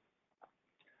beneficial.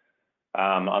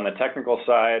 On the technical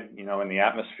side, in the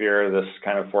atmosphere, this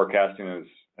kind of forecasting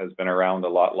has been around a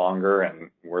lot longer, and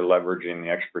we're leveraging the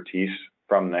expertise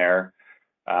from there,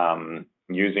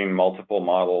 using multiple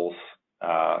models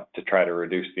to try to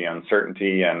reduce the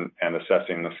uncertainty and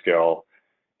assessing the skill,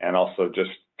 and also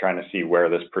just trying to see where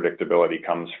this predictability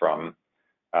comes from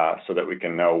so that we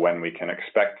can know when we can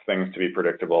expect things to be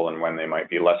predictable and when they might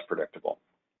be less predictable.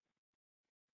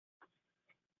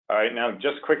 All right, now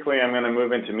just quickly, I'm going to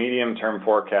move into medium-term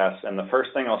forecasts, and the first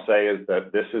thing I'll say is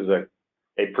that this is a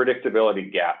predictability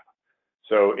gap.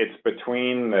 So it's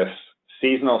between this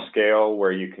seasonal scale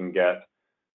where you can get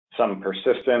some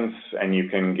persistence and you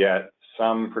can get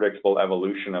some predictable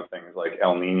evolution of things like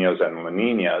El Niños and La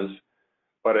Niñas,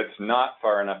 but it's not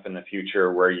far enough in the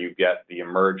future where you get the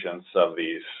emergence of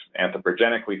these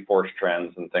anthropogenically forced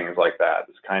trends and things like that.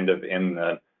 It's kind of in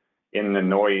the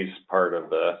noise part of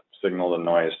the signal to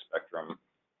noise spectrum.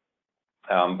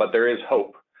 But there is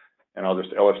hope, and I'll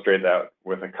just illustrate that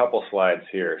with a couple slides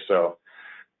here. So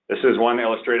this is one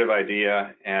illustrative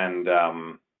idea, and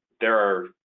there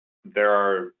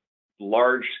are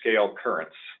large-scale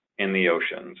currents in the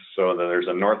oceans. So there's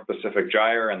a North Pacific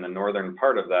gyre, and the northern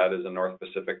part of that is a North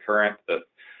Pacific current that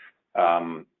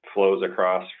flows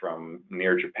across from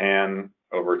near Japan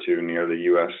over to near the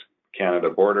US-Canada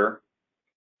border,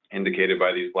 indicated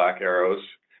by these black arrows.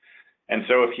 And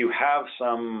so if you have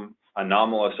some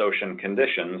anomalous ocean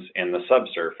conditions in the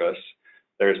subsurface,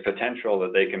 there's potential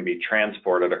that they can be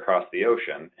transported across the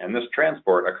ocean. And this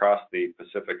transport across the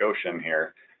Pacific Ocean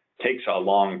here takes a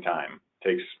long time,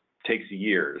 takes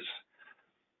years.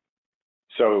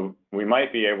 So we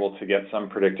might be able to get some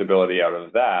predictability out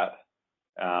of that.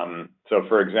 So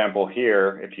for example,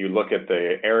 here, if you look at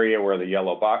the area where the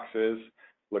yellow box is,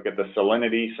 look at the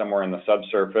salinity somewhere in the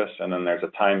subsurface, and then there's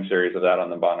a time series of that on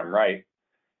the bottom right,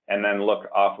 and then look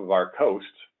off of our coast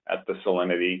at the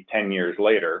salinity 10 years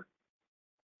later.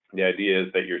 The idea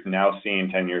is that you're now seeing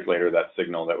 10 years later that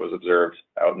signal that was observed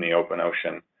out in the open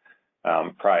ocean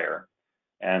prior.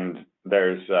 And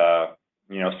there's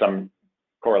some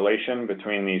correlation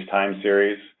between these time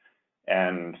series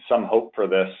and some hope for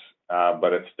this,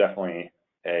 but it's definitely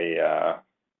a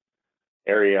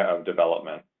area of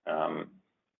development,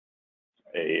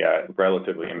 a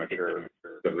relatively immature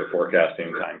of the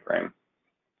forecasting time frame.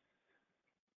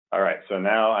 All right, so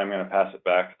now I'm going to pass it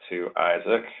back to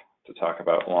Isaac to talk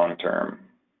about long-term.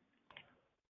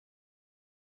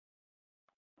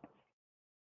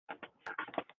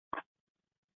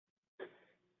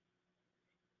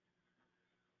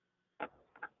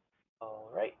 All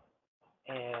right,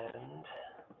 and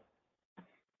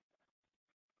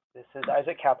this is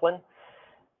Isaac Kaplan,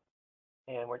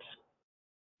 and we're just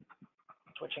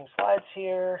switching slides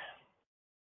here.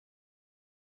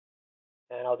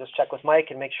 And I'll just check with Mike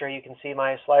and make sure you can see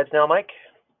my slides now, Mike.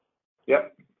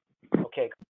 Yep. Okay.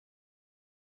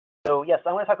 So yes,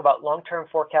 I'm going to talk about long-term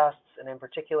forecasts, and in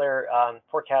particular,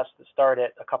 forecasts that start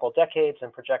at a couple decades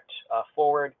and project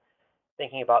forward,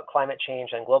 thinking about climate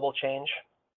change and global change.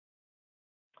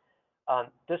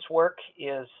 This work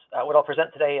is, what I'll present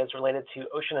today is related to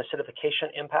ocean acidification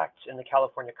impacts in the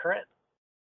California current.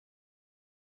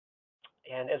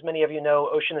 And as many of you know,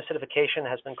 ocean acidification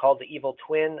has been called the evil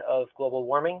twin of global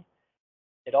warming.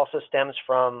 It also stems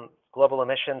from global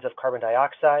emissions of carbon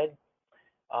dioxide.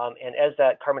 And as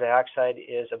that carbon dioxide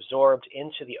is absorbed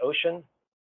into the ocean,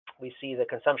 we see the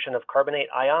consumption of carbonate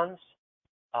ions,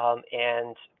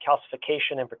 and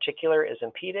calcification in particular is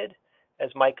impeded, As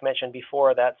Mike mentioned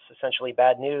before, that's essentially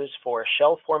bad news for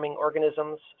shell-forming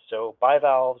organisms, so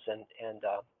bivalves and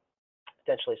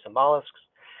potentially some mollusks,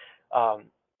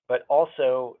 but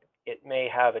also it may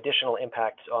have additional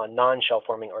impacts on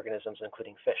non-shell-forming organisms,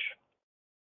 including fish.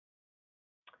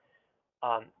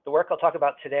 The work I'll talk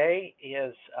about today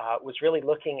was really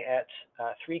looking at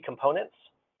three components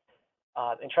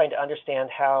and trying to understand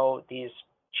how these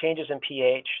changes in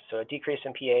pH, so a decrease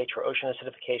in pH or ocean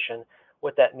acidification,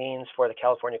 what that means for the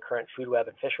California current food web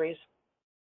and fisheries.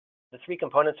 The three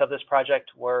components of this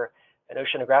project were an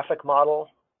oceanographic model,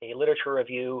 a literature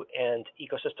review, and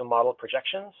ecosystem model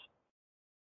projections.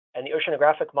 And the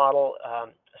oceanographic model,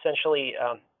 essentially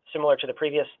similar to the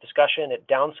previous discussion, it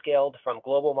downscaled from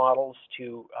global models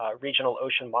to regional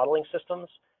ocean modeling systems,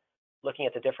 looking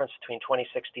at the difference between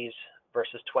 2060s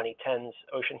versus 2010s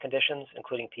ocean conditions,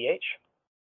 including pH.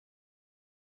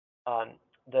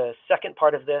 The second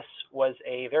part of this was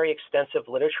a very extensive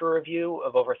literature review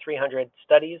of over 300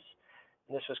 studies.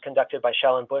 And this was conducted by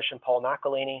Shallon Bush and Paul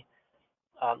McElhaney,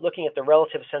 looking at the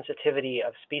relative sensitivity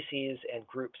of species and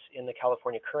groups in the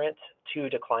California current to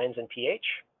declines in pH.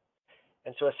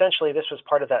 And so essentially this was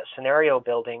part of that scenario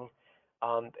building,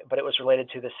 but it was related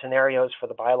to the scenarios for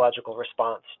the biological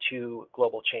response to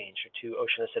global change, or to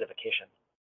ocean acidification.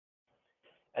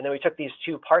 And then we took these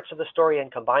two parts of the story and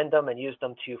combined them and used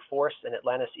them to force an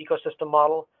Atlantis ecosystem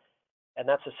model. And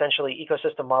that's essentially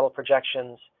ecosystem model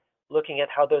projections, looking at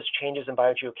how those changes in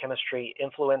biogeochemistry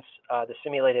influence the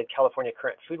simulated California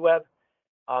current food web,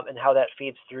 and how that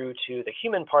feeds through to the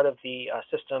human part of the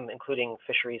system, including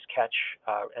fisheries catch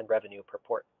and revenue per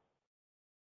port.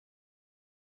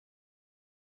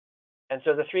 And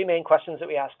so the three main questions that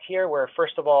we asked here were,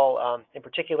 first of all, in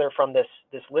particular from this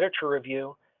literature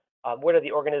review, what are the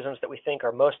organisms that we think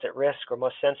are most at risk or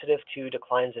most sensitive to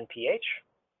declines in pH?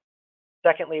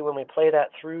 Secondly, when we play that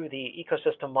through the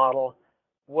ecosystem model,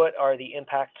 what are the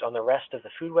impacts on the rest of the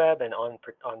food web and on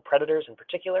predators in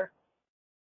particular?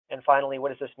 And finally, what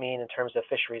does this mean in terms of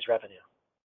fisheries revenue?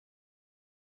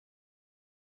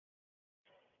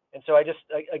 And so I just,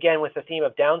 again, with the theme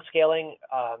of downscaling,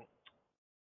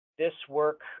 this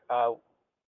work,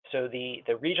 so the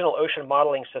regional ocean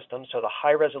modeling system, so the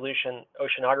high resolution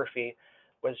oceanography,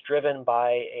 was driven by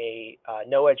a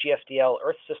NOAA GFDL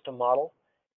Earth system model,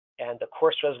 and the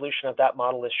coarse resolution of that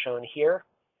model is shown here.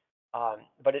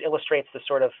 But it illustrates the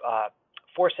sort of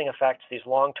forcing effects, these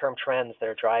long-term trends that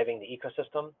are driving the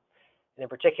ecosystem. And in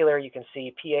particular, you can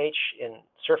see pH in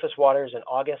surface waters in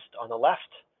August on the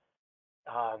left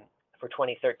for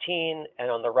 2013,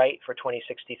 and on the right for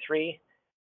 2063,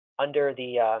 under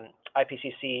the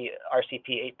IPCC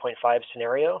RCP 8.5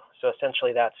 scenario. So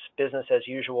essentially that's business as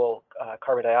usual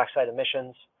carbon dioxide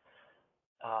emissions.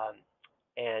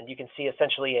 And you can see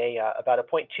essentially about a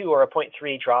 0.2 or a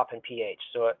 0.3 drop in pH.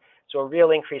 So a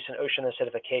real increase in ocean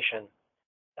acidification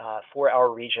for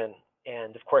our region.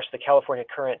 And of course, the California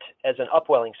current as an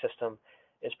upwelling system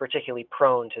is particularly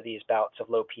prone to these bouts of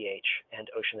low pH and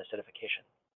ocean acidification.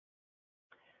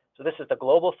 So this is the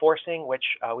global forcing, which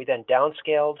we then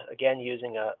downscaled, again,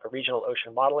 using a regional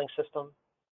ocean modeling system.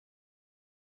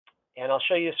 And I'll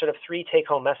show you sort of three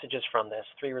take-home messages from this,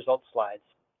 three result slides.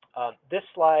 This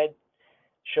slide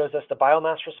shows us the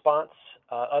biomass response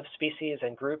of species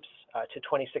and groups to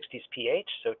 2060's pH,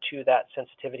 so to that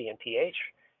sensitivity in pH.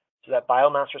 So that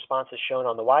biomass response is shown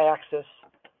on the y-axis,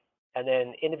 and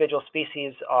then individual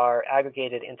species are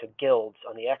aggregated into guilds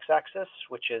on the x-axis,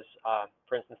 which is,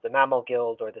 for instance, the mammal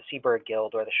guild or the seabird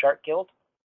guild or the shark guild.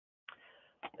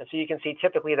 And so you can see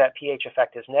typically that pH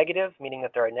effect is negative, meaning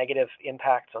that there are negative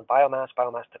impacts on biomass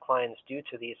declines due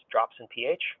to these drops in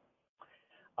pH.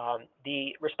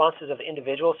 The responses of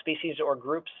individual species or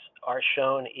groups are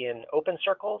shown in open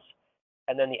circles,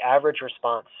 and then the average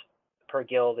response per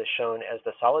guild is shown as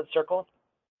the solid circle.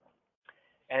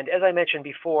 And as I mentioned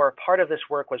before, part of this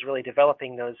work was really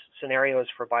developing those scenarios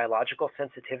for biological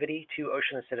sensitivity to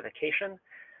ocean acidification.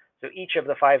 So each of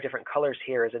the 5 different colors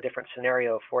here is a different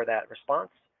scenario for that response.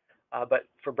 But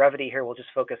for brevity here, we'll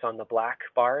just focus on the black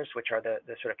bars, which are the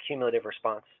sort of cumulative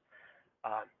response.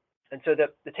 And so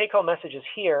the take-home messages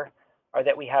here are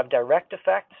that we have direct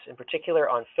effects, in particular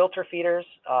on filter feeders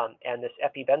and this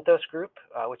epibenthos group,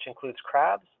 which includes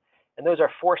crabs. And those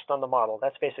are forced on the model.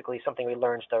 That's basically something we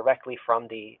learned directly from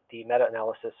the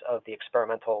meta-analysis of the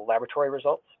experimental laboratory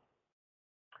results.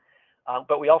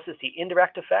 But we also see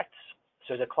indirect effects,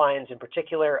 so declines in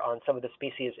particular on some of the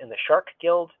species in the shark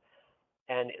guild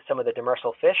and some of the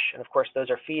demersal fish. And of course, those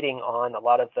are feeding on a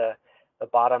lot of the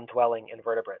bottom-dwelling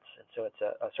invertebrates. And so it's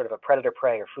a sort of a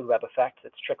predator-prey or food web effect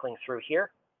that's trickling through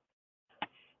here.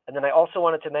 And then I also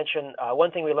wanted to mention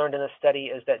one thing we learned in this study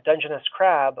is that Dungeness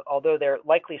crab, although they're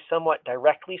likely somewhat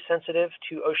directly sensitive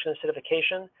to ocean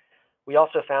acidification, we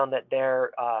also found that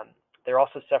they're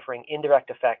also suffering indirect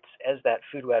effects as that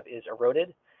food web is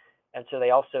eroded. And so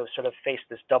they also sort of face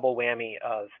this double whammy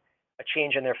of a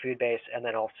change in their food base and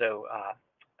then also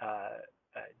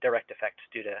direct effects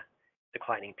due to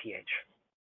declining pH.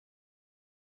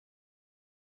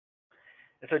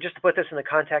 And so just to put this in the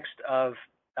context of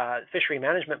fishery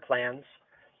management plans,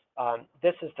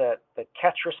 this is the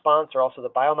catch response or also the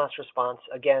biomass response.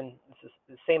 Again, this is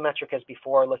the same metric as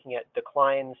before, looking at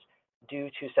declines due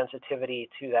to sensitivity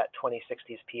to that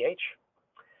 2060s pH.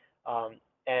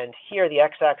 And here the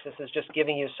x-axis is just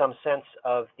giving you some sense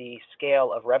of the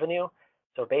scale of revenue.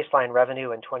 So baseline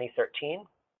revenue in 2013.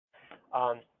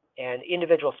 And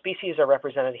individual species are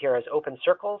represented here as open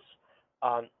circles.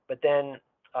 But then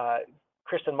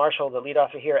Kristen Marshall, the lead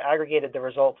author here, aggregated the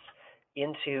results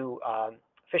into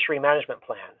fishery management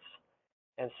plans.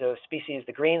 And so species,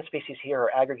 the green species here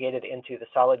are aggregated into the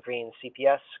solid green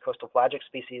CPS, coastal pelagic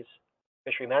species,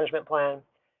 fishery management plan.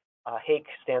 hake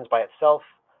stands by itself.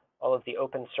 All of the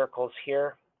open circles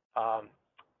here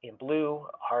in blue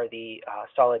are the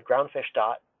solid groundfish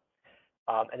dot.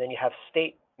 And then you have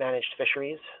state-managed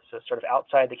fisheries, so sort of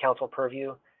outside the council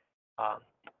purview.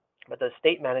 But the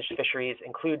state-managed fisheries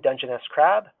include Dungeness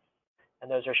crab, and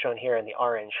those are shown here in the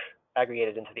orange,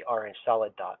 aggregated into the orange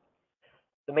solid dot.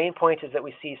 The main point is that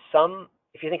we see some,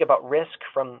 if you think about risk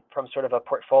from sort of a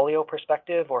portfolio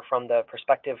perspective or from the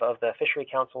perspective of the Fishery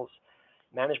Council's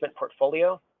management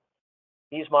portfolio,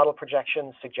 these model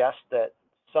projections suggest that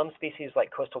some species like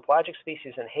coastal pelagic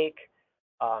species and hake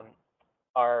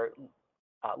are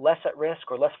less at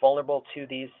risk or less vulnerable to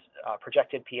these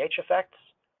projected pH effects.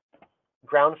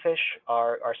 Groundfish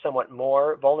are somewhat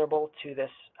more vulnerable to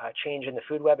this change in the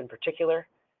food web in particular.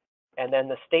 And then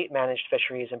the state-managed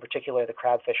fisheries, in particular the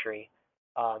crab fishery,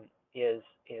 is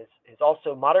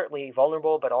also moderately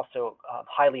vulnerable, but also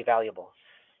highly valuable.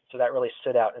 So that really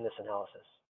stood out in this analysis.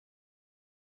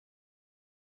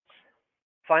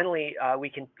 Finally, we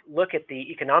can look at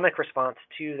the economic response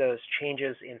to those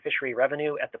changes in fishery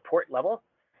revenue at the port level.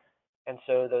 And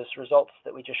so those results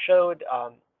that we just showed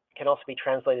can also be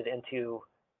translated into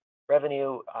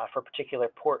revenue for particular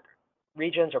port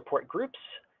regions or port groups.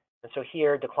 And so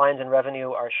here, declines in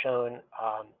revenue are shown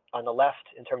on the left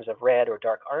in terms of red or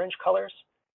dark orange colors.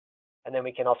 And then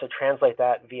we can also translate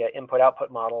that via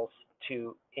input-output models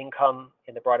to income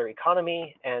in the broader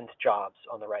economy and jobs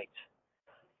on the right.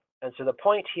 And so the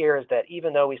point here is that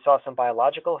even though we saw some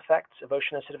biological effects of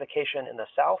ocean acidification in the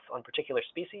south on particular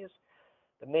species,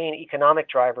 the main economic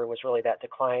driver was really that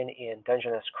decline in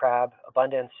Dungeness crab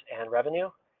abundance and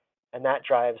revenue. And that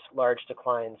drives large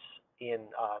declines in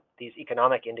these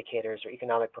economic indicators or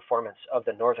economic performance of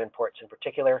the northern ports in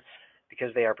particular,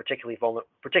 because they are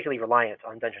particularly reliant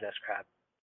on Dungeness crab.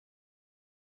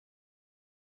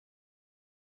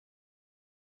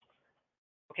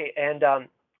 Okay, and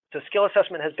so skill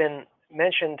assessment has been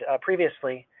mentioned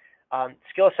previously.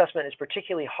 Skill assessment is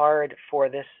particularly hard for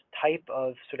this type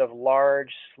of sort of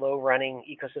large, slow-running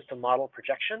ecosystem model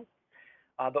projection.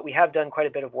 But we have done quite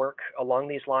a bit of work along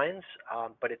these lines,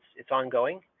 but it's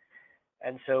ongoing.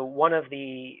 And so one of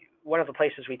the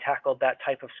places we tackled that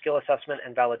type of skill assessment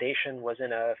and validation was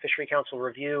in a Fishery Council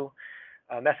review,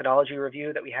 methodology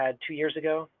review that we had 2 years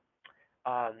ago,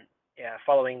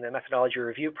 following the methodology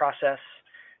review process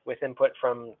with input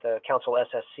from the Council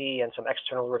SSC and some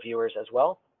external reviewers as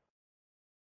well.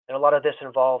 And a lot of this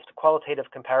involved qualitative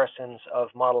comparisons of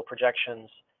model projections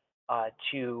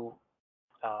to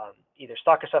either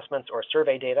stock assessments or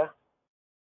survey data.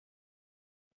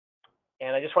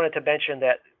 And I just wanted to mention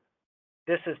that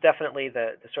this is definitely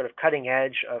the sort of cutting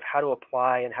edge of how to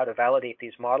apply and how to validate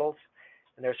these models.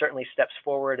 And there are certainly steps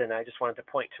forward, and I just wanted to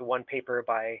point to one paper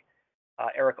by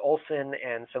Eric Olson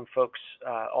and some folks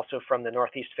also from the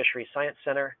Northeast Fisheries Science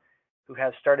Center who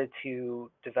have started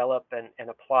to develop and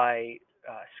apply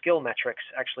skill metrics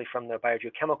actually from the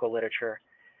biogeochemical literature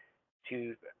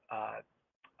to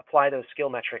apply those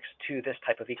skill metrics to this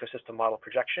type of ecosystem model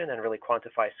projection and really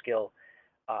quantify skill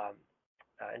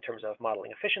in terms of modeling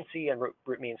efficiency and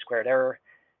root mean squared error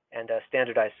and a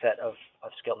standardized set of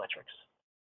skill metrics.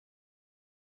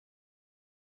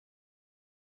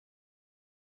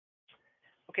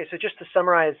 Okay, so just to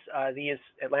summarize these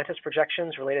Atlantis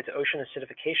projections related to ocean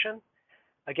acidification,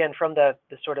 again, from the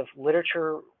sort of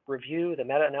literature review, the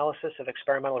meta-analysis of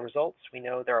experimental results, we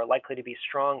know there are likely to be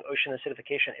strong ocean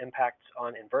acidification impacts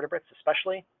on invertebrates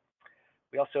especially.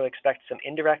 We also expect some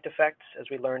indirect effects, as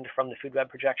we learned from the food web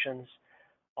projections,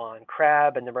 on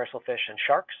crab and demersal fish and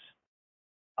sharks.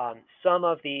 Some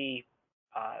of the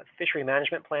fishery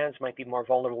management plans might be more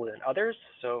vulnerable than others.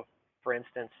 So, for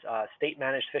instance,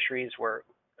 state-managed fisheries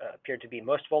appeared to be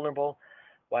most vulnerable,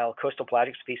 while coastal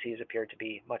pelagic species appeared to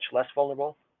be much less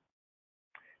vulnerable.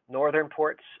 Northern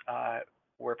ports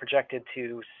were projected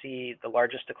to see the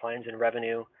largest declines in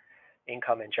revenue,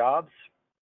 income, and jobs.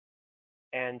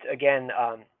 And again,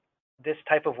 this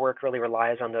type of work really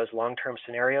relies on those long-term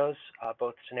scenarios,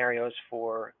 both scenarios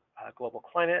for global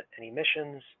climate and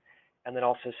emissions, and then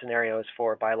also scenarios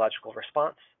for biological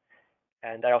response.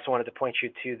 And I also wanted to point you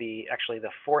to actually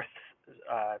the fourth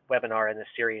webinar in this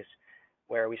series,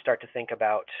 where we start to think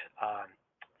about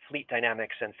fleet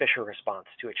dynamics and fisher response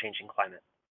to a changing climate.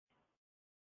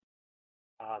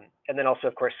 And then also,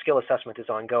 of course, skill assessment is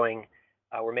ongoing.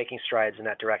 We're making strides in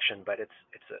that direction, but it's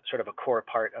sort of a core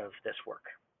part of this work.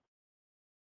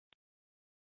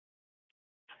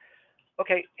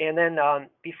 Okay, and then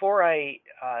before I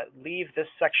leave this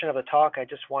section of the talk, I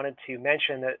just wanted to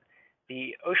mention that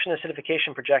the ocean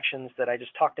acidification projections that I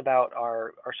just talked about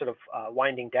are sort of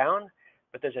winding down,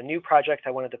 but there's a new project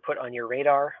I wanted to put on your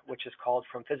radar, which is called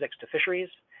From Physics to Fisheries.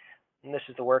 And this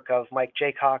is the work of Mike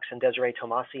Jaycox and Desiree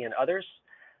Tomasi and others.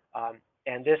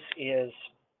 And this is,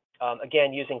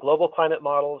 again, using global climate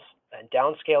models and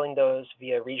downscaling those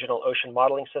via regional ocean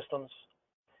modeling systems,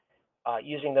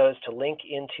 using those to link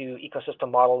into ecosystem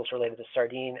models related to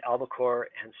sardine, albacore,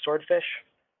 and swordfish,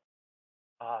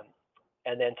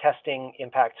 and then testing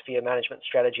impacts via management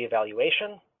strategy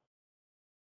evaluation,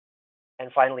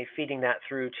 and finally feeding that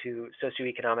through to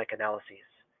socioeconomic analyses.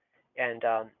 And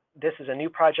this is a new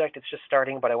project. It's just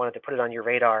starting, but I wanted to put it on your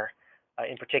radar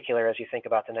in particular as you think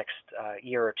about the next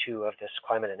year or two of this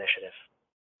climate initiative.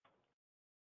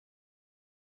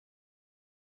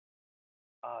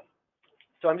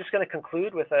 So I'm just going to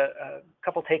conclude with a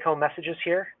couple take-home messages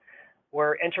here.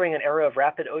 We're entering an era of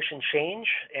rapid ocean change,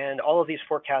 and all of these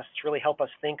forecasts really help us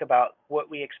think about what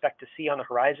we expect to see on the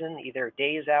horizon, either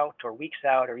days out or weeks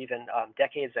out or even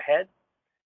decades ahead.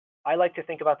 I like to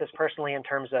think about this personally in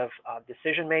terms of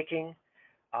decision-making.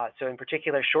 So in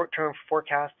particular, short-term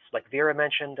forecasts like Vera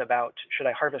mentioned about should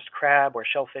I harvest crab or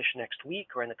shellfish next week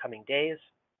or in the coming days.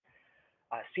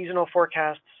 Seasonal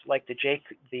forecasts like the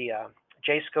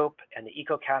J-scope and the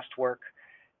EcoCast work,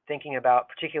 thinking about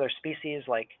particular species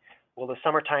like will the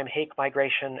summertime hake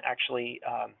migration actually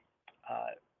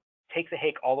take the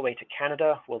hake all the way to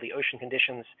Canada? Will the ocean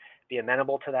conditions be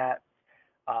amenable to that?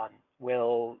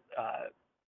 Will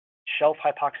shelf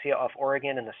hypoxia off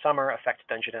Oregon in the summer affect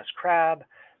Dungeness crab?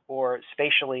 Or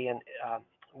spatially, and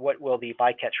what will the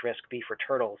bycatch risk be for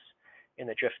turtles in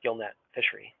the drift gillnet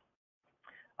fishery?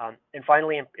 And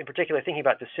finally, in particular, thinking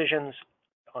about decisions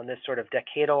on this sort of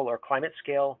decadal or climate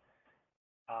scale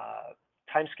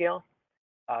time scale,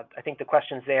 I think the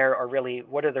questions there are really,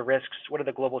 what are the risks, what are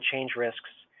the global change risks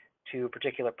to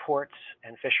particular ports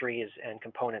and fisheries and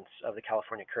components of the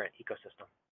California current ecosystem?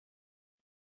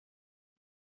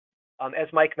 As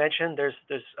Mike mentioned, there's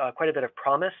quite a bit of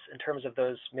promise in terms of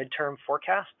those midterm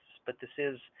forecasts, but this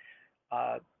is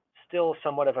still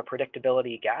somewhat of a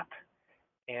predictability gap.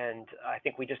 And I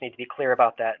think we just need to be clear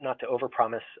about that, not to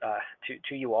overpromise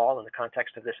to you all in the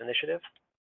context of this initiative.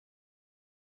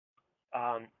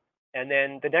 And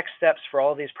then the next steps for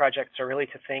all of these projects are really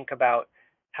to think about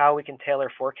how we can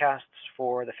tailor forecasts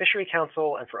for the Fishery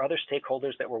Council and for other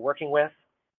stakeholders that we're working with.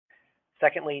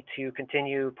 Secondly, to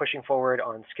continue pushing forward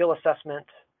on skill assessment.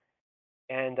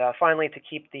 And finally, to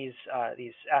keep these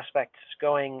aspects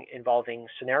going involving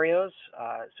scenarios.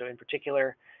 So in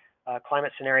particular,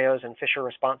 climate scenarios and fisher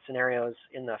response scenarios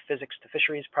in the Physics to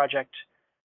Fisheries project.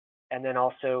 And then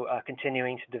also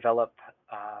continuing to develop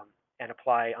and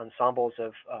apply ensembles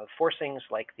of forcings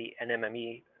like the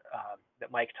NMME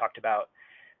that Mike talked about,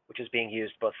 which is being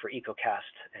used both for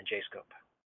EcoCast and J-scope.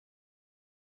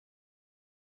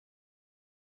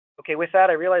 Okay, with that,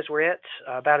 I realize we're at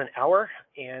about an hour,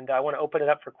 and I want to open it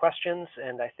up for questions.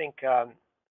 And I think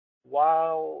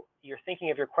while you're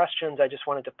thinking of your questions, I just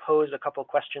wanted to pose a couple of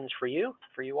questions for you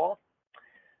all.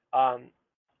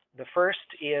 The first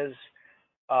is,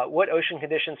 what ocean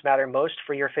conditions matter most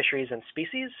for your fisheries and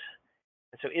species?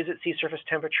 And so is it sea surface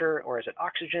temperature, or is it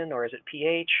oxygen, or is it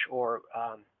pH, or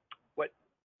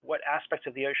what aspects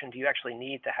of the ocean do you actually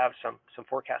need to have some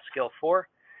forecast skill for?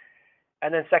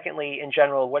 And then secondly, in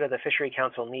general, what do the Fishery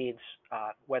Council needs,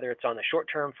 whether it's on the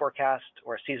short-term forecast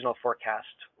or a seasonal forecast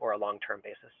or a long-term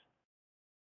basis?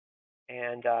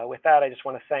 And with that, I just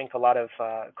want to thank a lot of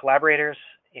collaborators,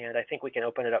 and I think we can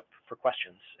open it up for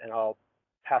questions. And I'll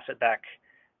pass it back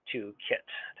to Kit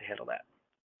to handle that.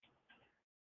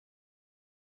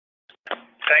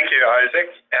 Thank you, Isaac.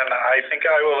 And I think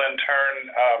I will in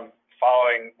turn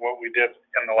following what we did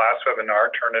in the last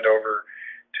webinar, turn it over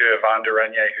to Yvonne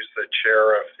Durenier, who's the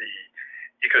chair of the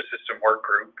Ecosystem Work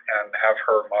Group, and have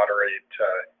her moderate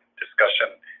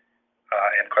discussion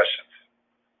and questions.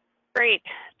 Great.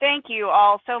 Thank you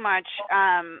all so much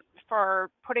for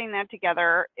putting that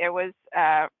together. It was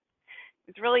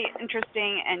really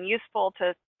interesting and useful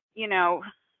to, you know,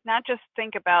 not just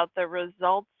think about the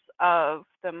results of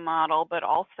the model, but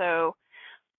also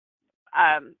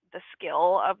the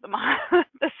skill of the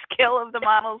the skill of the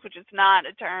models, which is not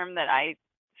a term that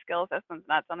skill assessment is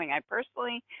not something I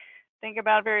personally think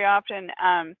about very often.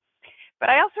 But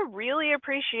I also really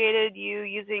appreciated you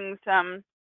using some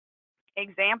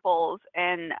examples,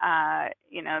 and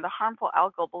you know, the harmful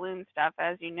algal bloom stuff,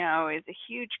 as you know, is a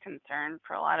huge concern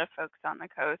for a lot of folks on the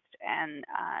coast, and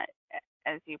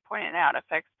as you pointed out,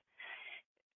 affects,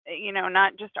 you know,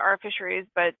 not just our fisheries,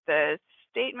 but the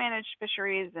state managed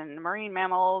fisheries and marine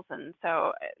mammals. And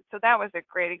so that was a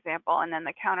great example. And then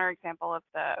the counter example of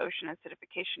the ocean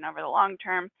acidification over the long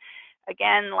term,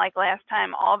 again, like last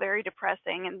time, all very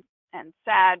depressing and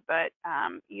sad, but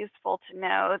useful to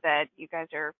know that you guys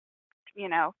are, you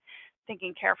know,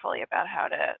 thinking carefully about how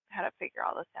to figure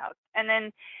all this out. And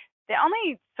then the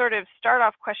only sort of start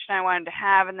off question I wanted to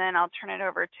have, and then I'll turn it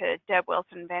over to Deb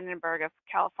Wilson Vandenberg of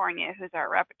California, who's our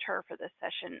rapporteur for this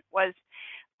session, was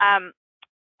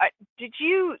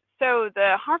so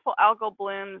the harmful algal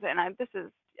blooms, and this is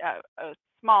a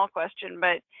small question,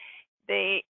 but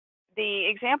the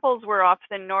examples were off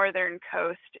the northern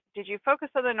coast. Did you focus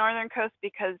on the northern coast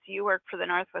because you work for the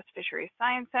Northwest Fisheries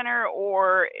Science Center,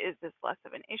 or is this less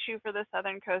of an issue for the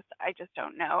southern coast? I just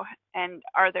don't know. And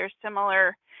are there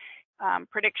similar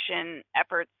prediction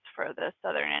efforts for the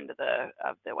southern end of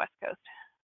the West Coast?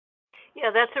 Yeah,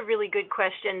 that's a really good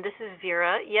question. This is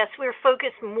Vera. Yes, we're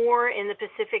focused more in the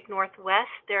Pacific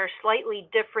Northwest. There are slightly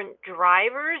different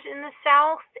drivers in the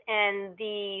South, and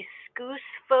the Scoose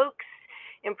folks,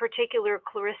 in particular,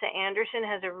 Clarissa Anderson,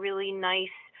 has a really nice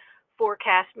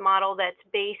forecast model that's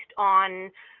based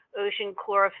on ocean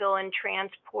chlorophyll and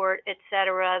transport, et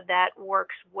cetera, that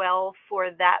works well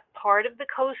for that part of the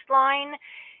coastline.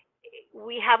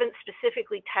 We haven't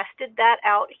specifically tested that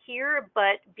out here,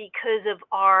 but because of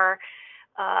our,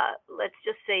 let's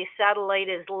just say satellite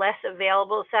is less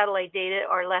available, satellite data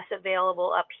are less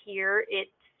available up here,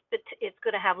 it's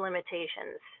going to have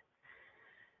limitations.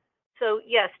 So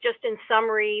yes, just in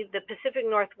summary, the Pacific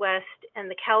Northwest and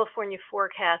the California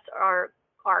forecasts are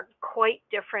quite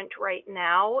different right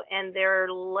now, and they're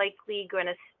likely going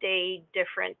to stay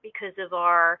different because of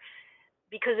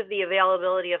the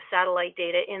availability of satellite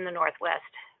data in the Northwest.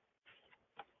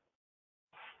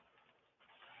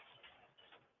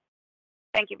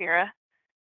 Thank you, Vera.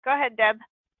 Go ahead, Deb.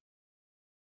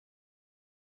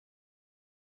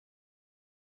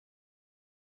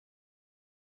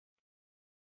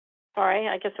 Sorry,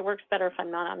 I guess it works better if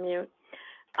I'm not on mute.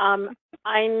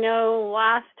 I know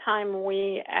last time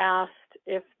we asked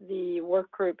if the work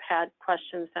group had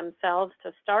questions themselves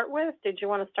to start with. Did you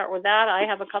want to start with that? I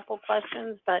have a couple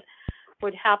questions, but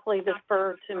would happily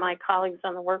defer to my colleagues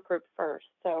on the work group first.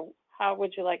 So how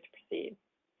would you like to proceed?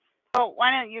 Oh,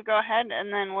 why don't you go ahead,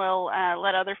 and then we'll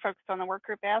let other folks on the work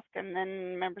group ask, and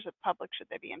then members of the public, should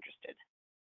they be interested.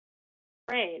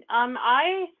 Great.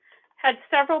 I had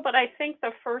several, but I think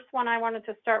the first one I wanted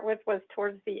to start with was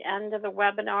towards the end of the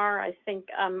webinar. I think,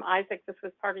 Isaac, this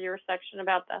was part of your section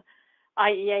about the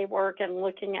IEA work and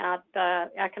looking at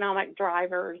the economic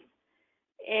drivers.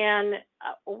 And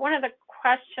one of the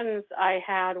questions I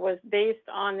had was based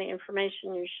on the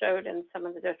information you showed in some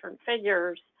of the different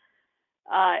figures.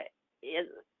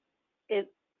 It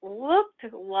looked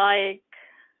like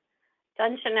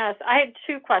Dungeness, I had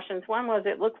two questions. One was,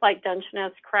 it looked like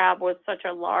Dungeness crab was such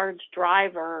a large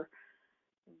driver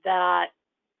that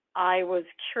I was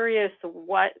curious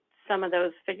what some of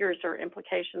those figures or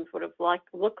implications would have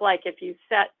looked like if you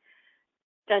set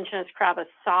Dungeness crab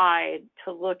aside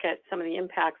to look at some of the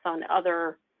impacts on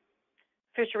other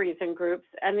fisheries and groups.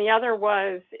 And the other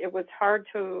was, it was hard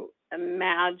to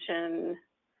imagine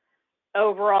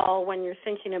overall when you're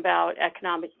thinking about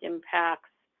economic impacts.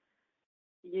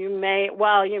 You may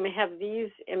have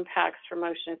these impacts from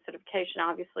ocean acidification.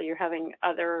 Obviously, you're having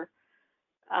other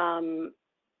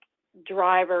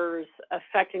drivers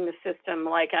affecting the system.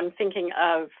 Like I'm thinking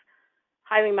of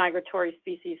highly migratory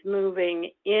species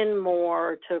moving in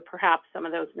more to perhaps some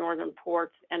of those northern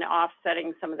ports and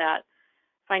offsetting some of that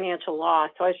financial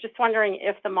loss. So I was just wondering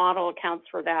if the model accounts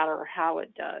for that or how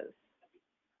it does.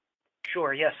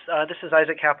 Sure, yes. This is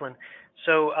Isaac Kaplan.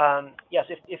 So yes,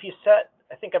 if you set,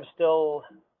 I think I'm still,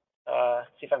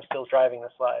 see if I'm still driving the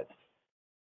slides.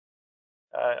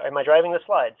 Am I driving the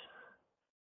slides?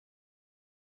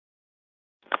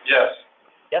 Yes.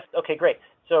 Yes? Okay, great.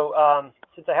 So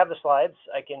since I have the slides,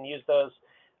 I can use those.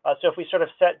 So if we sort of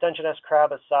set Dungeness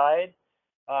crab aside,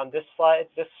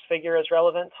 this figure is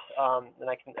relevant, and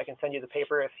I can send you the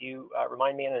paper if you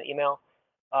remind me in an email.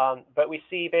 But we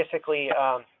see basically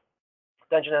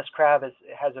Dungeness crab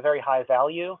has a very high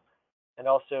value, and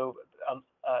also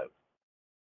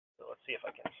let's see if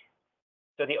I can.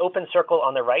 So the open circle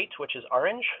on the right, which is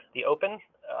orange, the open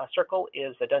circle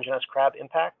is the Dungeness crab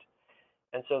impact.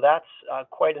 And so that's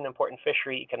quite an important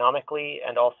fishery economically,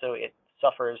 and also it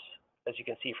suffers, as you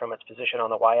can see from its position on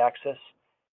the y-axis,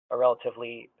 a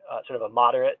relatively sort of a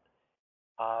moderate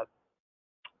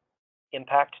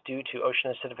impact due to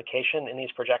ocean acidification in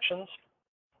these projections.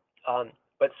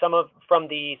 But from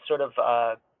the sort of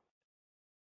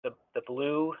the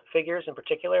blue figures in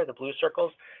particular, the blue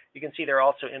circles, you can see there are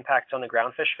also impacts on the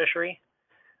groundfish fishery,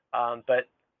 but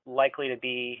likely to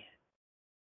be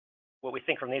what we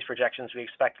think from these projections, we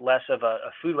expect less of a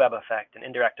food web effect, an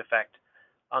indirect effect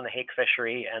on the hake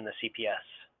fishery and the CPS.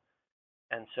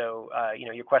 And so,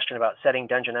 your question about setting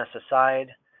Dungeness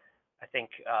aside, I think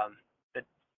that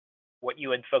what you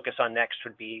would focus on next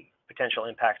would be potential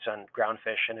impacts on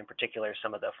groundfish, and in particular,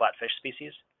 some of the flatfish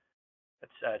species.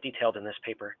 That's detailed in this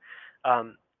paper.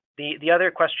 The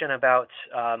other question about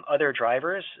other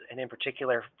drivers, and in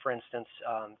particular, for instance,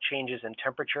 changes in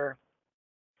temperature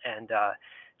and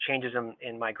changes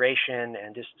in migration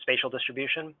and spatial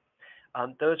distribution.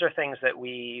 Those are things that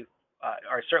we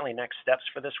are certainly next steps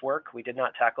for this work. We did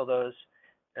not tackle those,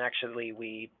 and actually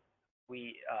we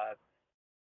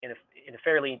in a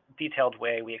fairly detailed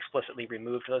way, we explicitly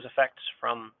removed those effects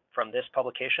from this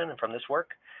publication and from this work.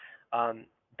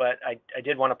 But I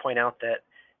did want to point out that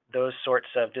those sorts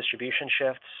of distribution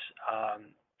shifts,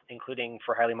 including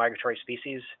for highly migratory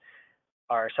species,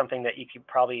 are something that you could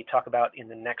probably talk about in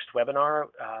the next webinar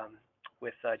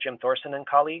with Jim Thorson and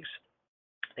colleagues.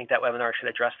 I think that webinar should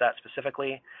address that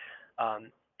specifically.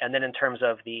 And then in terms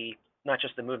of not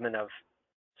just the movement of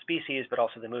species, but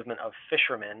also the movement of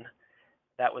fishermen,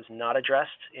 that was not addressed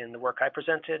in the work I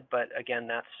presented. But again,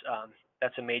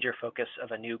 that's a major focus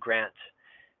of a new grant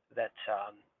that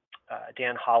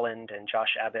Dan Holland and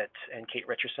Josh Abbott and Kate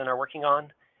Richerson are working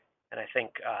on. And I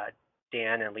think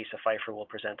Dan and Lisa Pfeiffer will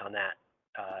present on that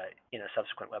in a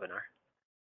subsequent webinar.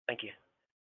 Thank you.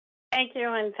 Thank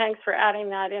you, and thanks for adding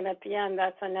that in at the end.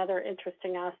 That's another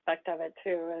interesting aspect of it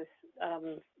too, is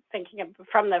thinking of,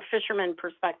 from the fisherman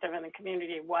perspective in the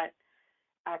community, what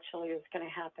actually is going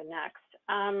to happen next.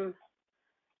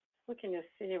 Looking to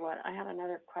see what, I have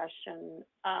another question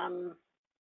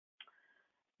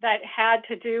that had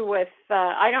to do with,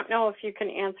 I don't know if you can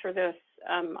answer this,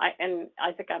 and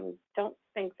I don't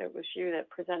think that it was you that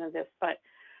presented this, but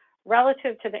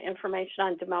relative to the information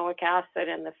on domoic acid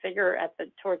and the figure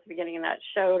towards the beginning that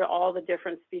showed all the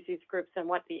different species groups and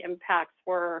what the impacts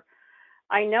were,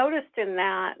 I noticed in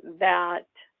that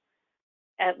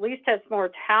at least as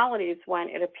mortalities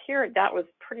went, it appeared that was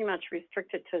pretty much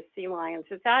restricted to sea lions.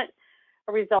 Is that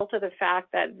a result of the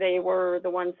fact that they were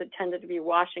the ones that tended to be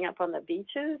washing up on the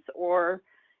beaches, or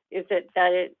is it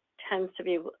that it tends to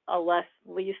be a less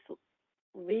lethal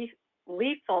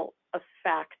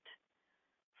effect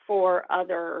for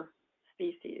other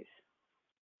species?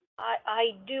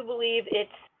 I do believe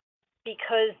it's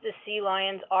because the sea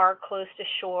lions are close to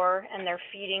shore and they're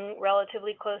feeding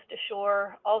relatively close to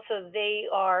shore. Also, they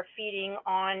are feeding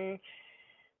on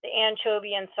the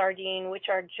anchovy and sardine, which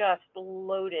are just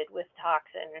loaded with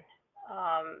toxin.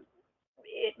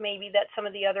 It may be that some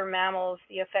of the other mammals,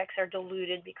 the effects are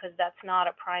diluted because that's not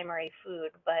a primary food,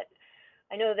 but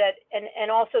I know that, and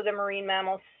also the Marine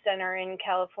Mammal Center in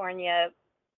California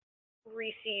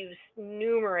receives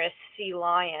numerous sea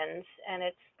lions, and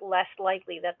it's less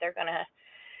likely that they're going to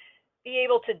be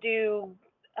able to do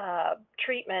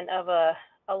treatment of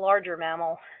a larger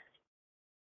mammal.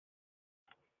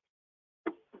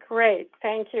 Great,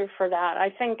 thank you for that. I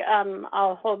think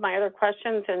I'll hold my other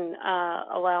questions and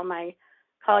allow my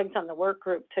colleagues on the work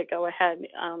group to go ahead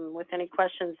with any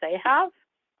questions they have.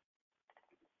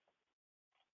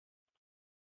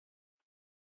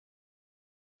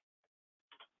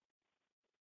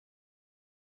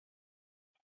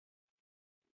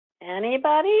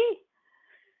 Anybody?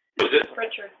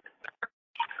 Richard.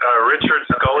 Richard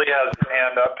Scully has his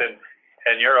hand up,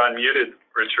 and you're unmuted,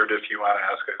 Richard, if you want to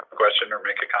ask a question or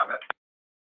make a comment.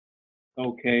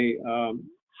 Okay.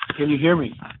 Can you hear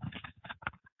me?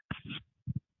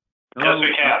 Yes,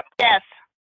 we can. Yes.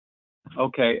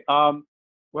 Okay.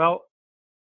 Well,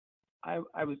 I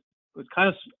was kind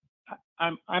of,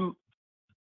 I'm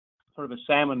sort of a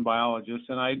salmon biologist,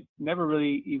 and I never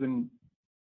really even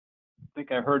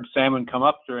think I heard salmon come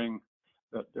up during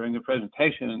during the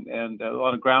presentation, and a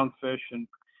lot of ground fish, and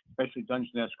especially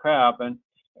Dungeness crab,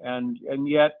 and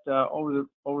yet over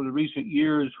the recent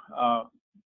years,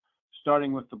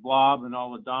 starting with the blob and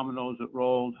all the dominoes that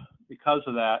rolled because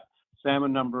of that,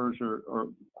 salmon numbers are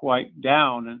quite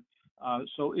down. And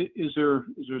so is there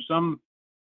some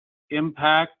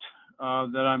impact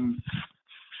that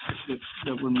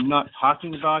we're not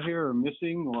talking about here, or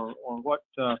missing, or what?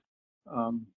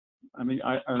 I mean,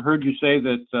 I heard you say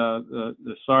that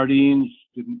the sardines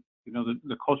didn't,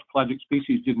 the coast pelagic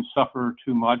species didn't suffer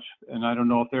too much, and I don't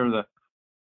know if they're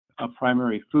a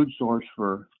primary food source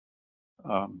for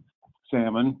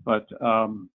salmon, but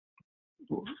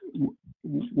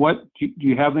what do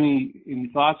you have any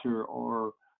thoughts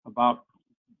or about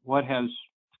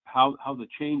how the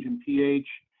change in pH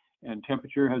and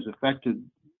temperature has affected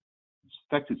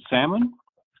salmon?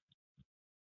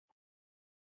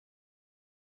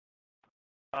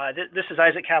 This is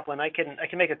Isaac Kaplan. I can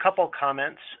make a couple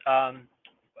comments.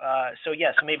 So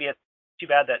yes, maybe it's too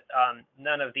bad that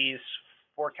none of these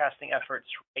forecasting efforts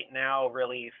right now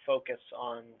really focus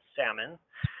on salmon.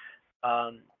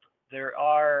 There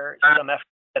are some efforts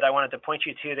that I wanted to point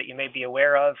you to that you may be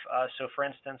aware of. So for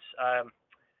instance,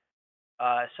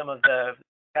 some of the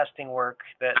testing work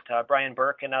that Brian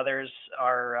Burke and others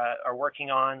are working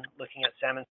on, looking at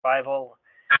salmon survival.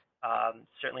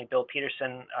 Certainly Bill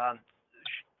Peterson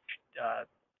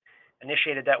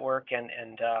initiated that work, and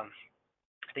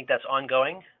I think that's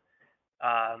ongoing.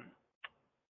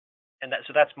 And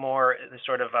so that's more the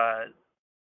sort of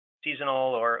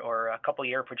seasonal or a couple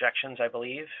year projections, I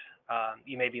believe.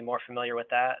 You may be more familiar with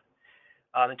that.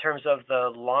 In terms of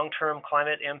the long-term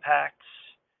climate impacts,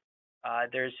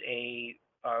 there's a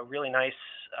really nice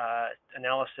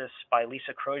analysis by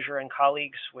Lisa Crozier and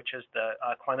colleagues, which is the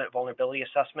climate vulnerability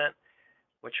assessment,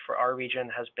 which for our region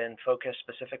has been focused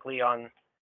specifically on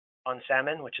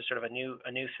salmon, which is sort of a new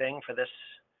thing for this,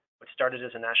 which started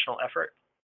as a national effort.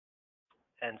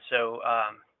 And so,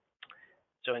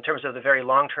 so in terms of the very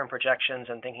long-term projections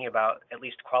and thinking about at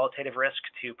least qualitative risk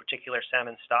to particular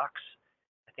salmon stocks,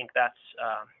 I think that's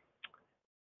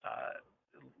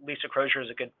Lisa Crozier is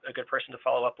a good person to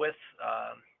follow up with,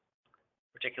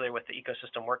 particularly with the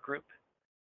ecosystem work group.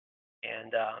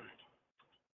 And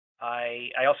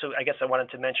I also, I guess I wanted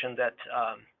to mention that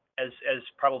as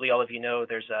probably all of you know,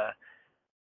 there's a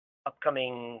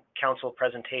upcoming council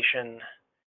presentation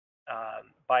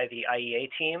by the IEA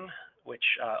team, which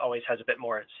always has a bit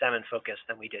more salmon focus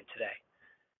than we did today.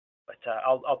 But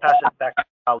I'll pass it back to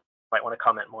Al, who might want to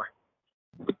comment more.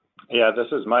 Yeah, this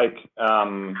is Mike.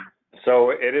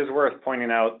 So it is worth pointing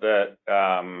out that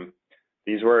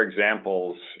these were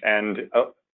examples, and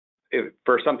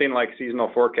for something like seasonal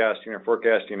forecasting or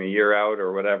forecasting a year out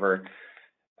or whatever,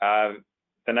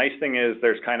 the nice thing is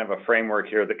there's kind of a framework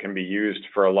here that can be used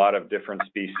for a lot of different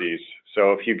species.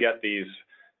 So if you get these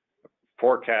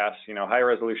forecasts, high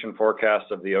resolution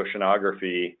forecasts of the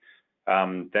oceanography,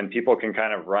 then people can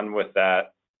kind of run with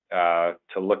that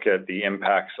to look at the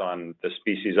impacts on the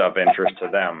species of interest to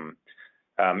them.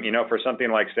 For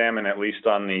something like salmon, at least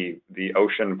on the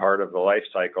ocean part of the life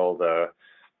cycle, the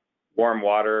warm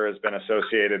water has been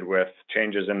associated with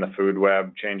changes in the food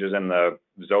web, changes in the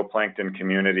zooplankton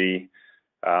community,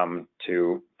 from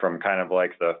kind of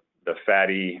like the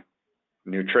fatty,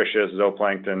 nutritious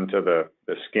zooplankton to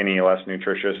the skinny, less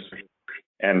nutritious,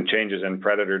 and changes in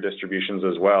predator distributions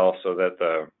as well, so that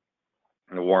the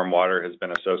warm water has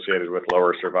been associated with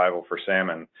lower survival for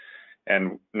salmon.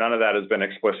 And none of that has been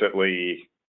explicitly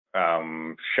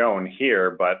shown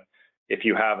here, but if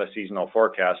you have a seasonal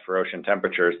forecast for ocean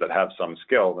temperatures that have some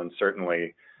skill, then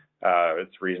certainly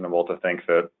it's reasonable to think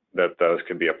that those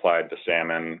could be applied to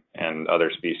salmon and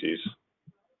other species.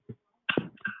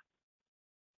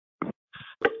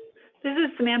 This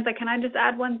is Samantha. Can I just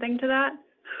add one thing to that?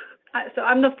 So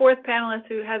I'm the fourth panelist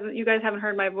you guys haven't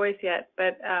heard my voice yet,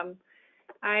 but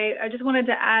I just wanted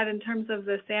to add in terms of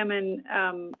the salmon,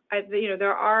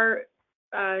 there are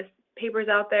papers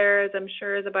out there, as I'm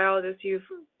sure as a biologist you've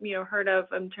heard of,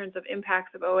 in terms of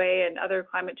impacts of OA and other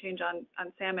climate change on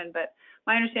salmon. But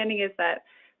my understanding is that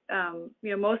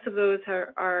most of those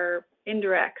are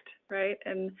indirect, right?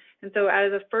 And so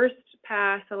as a first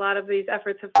pass, a lot of these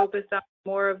efforts have focused on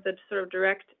more of the sort of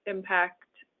direct impact,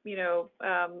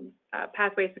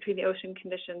 pathways between the ocean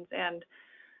conditions and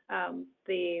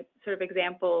the sort of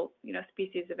example,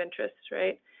 species of interest,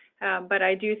 right? But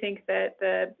I do think that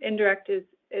the indirect is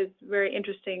very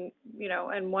interesting,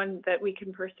 and one that we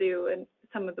can pursue in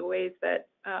some of the ways that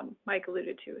Mike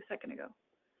alluded to a second ago.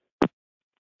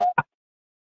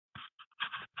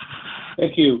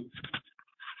 Thank you.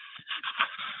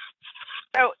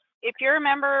 So if you're a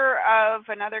member of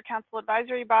another council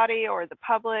advisory body or the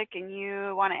public and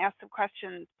you want to ask some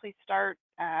questions, please start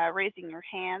raising your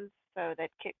hands so that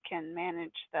Kit can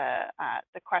manage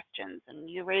the questions. And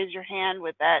you raise your hand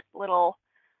with that little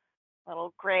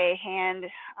gray hand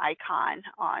icon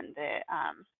on the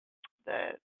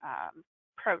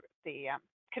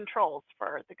controls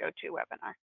for the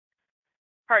GoToWebinar.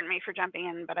 Pardon me for jumping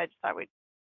in, but I just thought we'd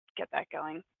get that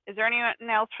going. Is there anyone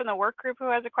else from the work group who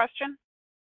has a question?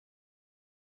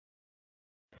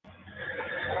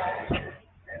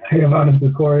 Hey, Yvonne, this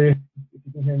is Corey. If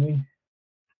you can hear me.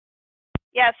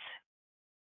 Yes.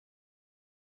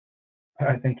 All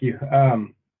right, thank you. I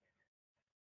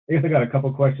guess I got a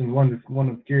couple questions. One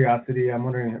of curiosity. I'm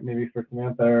wondering maybe for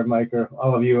Samantha or Mike or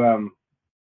all of you,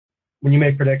 when you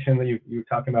make predictions, you were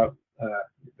talking about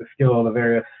the skill of the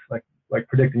various, like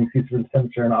predicting sea surface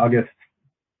temperature in August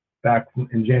back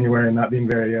in January and not being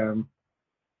very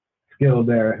skilled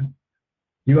there.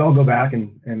 Do you all go back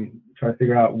and try to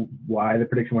figure out why the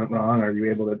prediction went wrong? Are you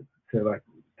able to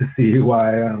see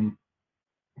why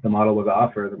the model was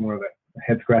off, or is it more of a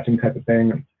head scratching type of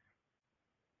thing?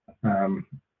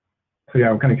 So yeah,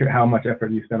 I'm kind of curious how much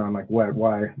effort you spent on like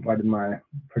why did my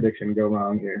prediction go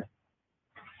wrong here?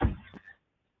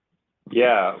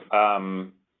 Yeah,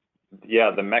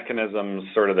 the mechanisms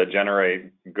sort of that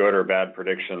generate good or bad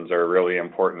predictions are really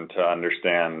important to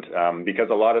understand, because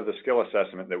a lot of the skill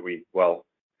assessment that we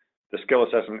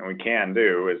can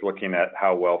do is looking at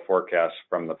how well forecasts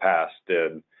from the past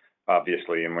did,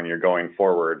 obviously, and when you're going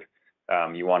forward,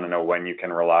 you want to know when you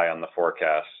can rely on the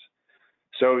forecasts.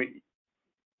 So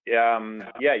yeah,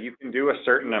 you can do a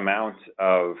certain amount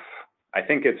of, I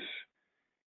think it's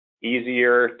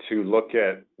easier to look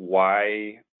at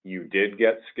why you did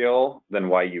get skill than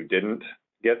why you didn't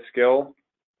get skill,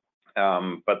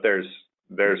 but there's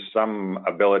some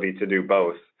ability to do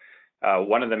both.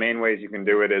 One of the main ways you can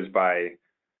do it is by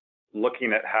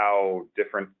looking at how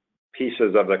different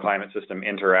pieces of the climate system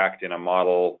interact in a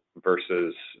model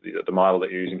versus the model that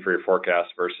you're using for your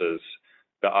forecast versus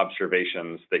the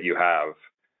observations that you have.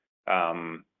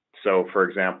 So for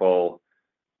example,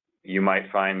 you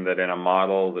might find that in a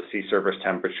model, the sea surface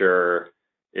temperature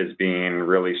is being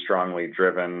really strongly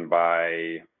driven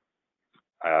by,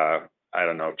 I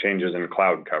don't know, changes in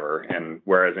cloud cover, and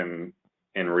whereas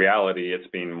in reality, it's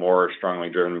being more strongly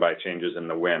driven by changes in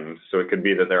the wind. So it could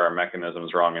be that there are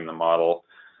mechanisms wrong in the model,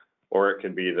 or it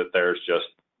could be that there's just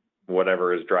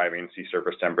whatever is driving sea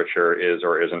surface temperature is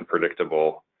or isn't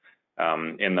predictable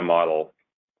in the model.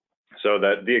 So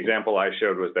that the example I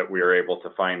showed was that we were able to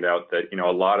find out that,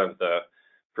 a lot of the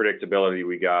predictability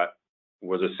we got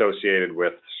was associated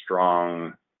with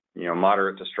strong,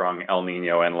 moderate to strong El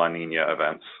Nino and La Nina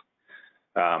events.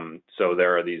 So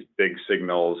there are these big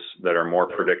signals that are more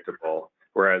predictable,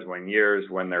 whereas when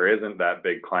there isn't that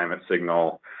big climate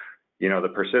signal,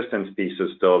 the persistence piece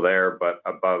is still there, but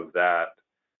above that,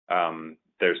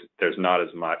 there's not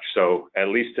as much. So at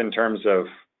least in terms of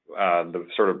the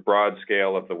sort of broad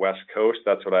scale of the West Coast,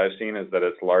 that's what I've seen, is that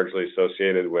it's largely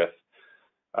associated with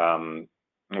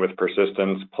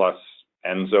persistence plus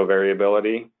ENSO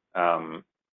variability.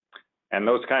 And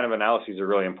those kind of analyses are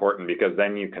really important, because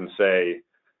then you can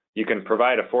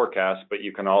provide a forecast, but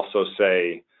you can also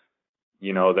say,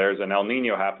 there's an El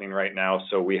Nino happening right now,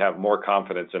 so we have more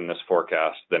confidence in this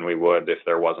forecast than we would if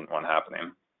there wasn't one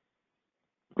happening.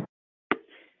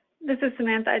 This is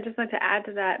Samantha. I'd just like to add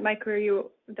to that. Mike, were you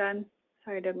done?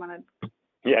 Sorry, I didn't want to.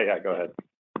 Yeah, go ahead.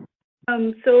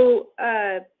 So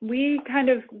we kind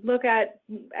of look at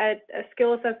a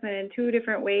skill assessment in two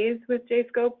different ways with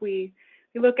JScope. We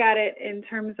look at it in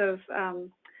terms of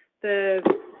the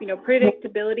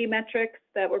predictability metrics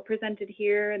that were presented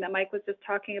here and that Mike was just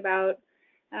talking about.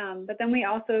 But then we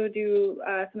also do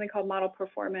something called model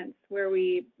performance, where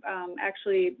we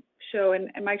actually show, and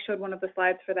Mike showed one of the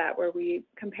slides for that, where we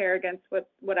compare against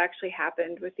what actually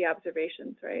happened with the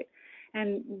observations, right?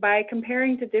 And by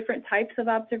comparing to different types of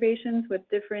observations with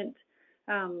different,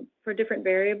 for different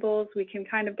variables, we can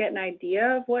kind of get an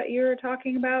idea of what you're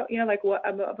talking about, like what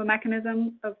of a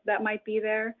mechanism of that might be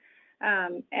there,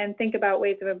 and think about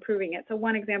ways of improving it. So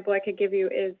one example I could give you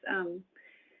is,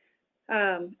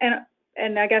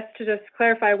 and I guess to just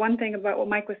clarify one thing about what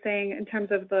Mike was saying in terms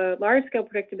of the large scale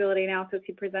predictability analysis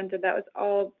he presented, that was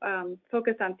all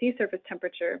focused on sea surface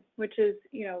temperature, which is,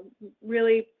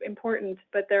 really important,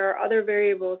 but there are other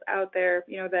variables out there,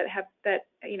 that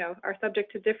are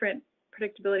subject to different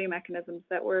predictability mechanisms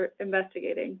that we're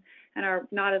investigating and are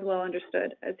not as well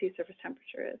understood as sea surface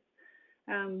temperature is.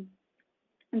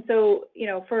 And so,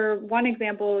 for one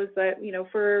example is that,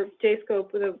 for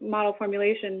JScope with a model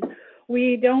formulation,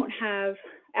 we don't have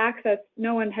access,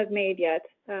 no one has made yet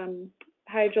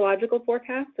hydrological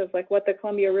forecasts of like what the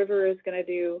Columbia River is going to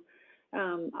do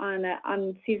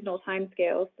on seasonal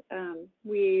timescales.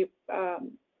 We are,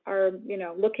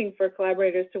 looking for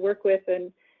collaborators to work with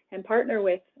and partner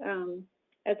with,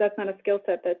 as that's not a skill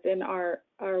set that's in our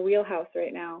wheelhouse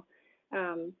right now.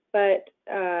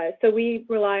 So we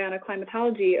rely on a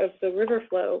climatology of the river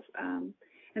flow.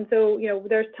 And so,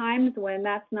 there's times when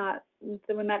that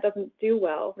doesn't do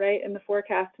well, right, in the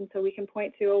forecast. And so we can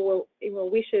point to,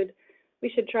 we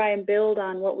should try and build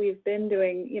on what we've been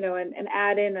doing, and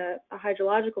add in a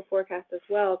hydrological forecast as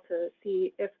well to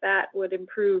see if that would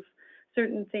improve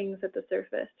certain things at the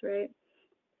surface, right?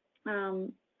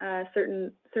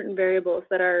 Certain variables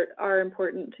that are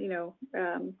important,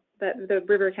 that the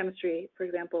river chemistry, for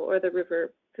example, or the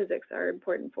river physics are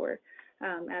important for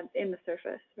in the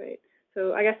surface, right?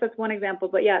 So I guess that's one example,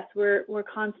 but yes, we're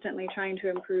constantly trying to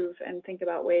improve and think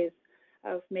about ways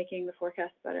of making the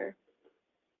forecast better.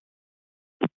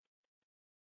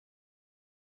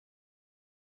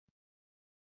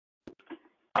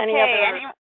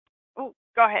 Oh,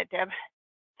 go ahead, Deb.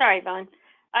 Sorry, Vaughn.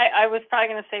 I was probably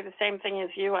going to say the same thing as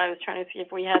you. I was trying to see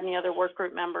if we had any other work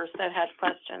group members that had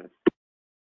questions.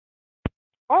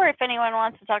 Or if anyone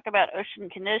wants to talk about ocean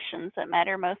conditions that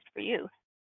matter most for you.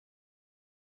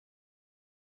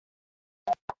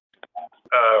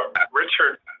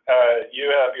 Richard,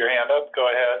 you have your hand up. Go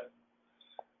ahead.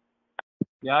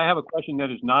 Yeah, I have a question that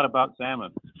is not about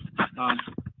salmon.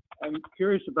 I'm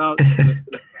curious about the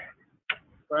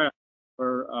crab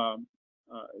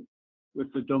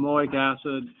with the domoic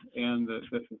acid and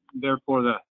therefore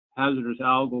the hazardous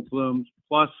algal blooms,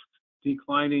 plus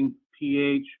declining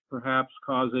pH, perhaps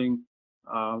causing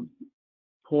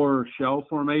poorer shell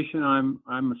formation.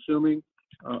 I'm assuming.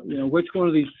 Which one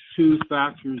of these two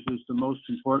factors is the most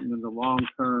important in the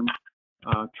long-term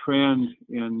trend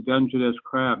in Dungeness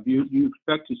crab? Do you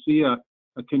expect to see a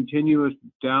continuous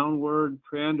downward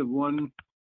trend of one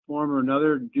form or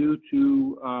another due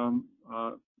to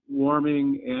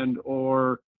warming and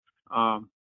or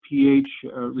pH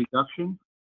reduction?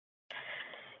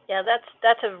 Yeah,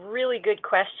 that's a really good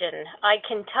question. I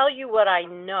can tell you what I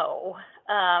know.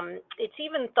 It's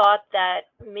even thought that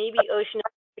maybe ocean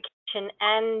acidification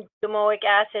and domoic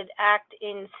acid act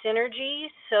in synergy.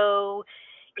 So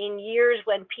in years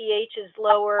when pH is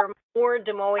lower, more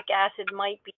domoic acid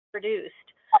might be produced.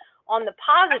 On the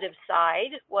positive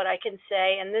side, what I can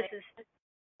say, and this is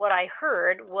what I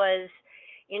heard, was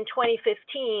in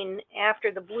 2015,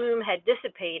 after the bloom had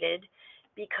dissipated,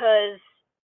 because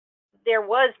there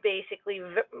was basically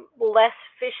less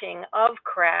fishing of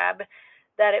crab,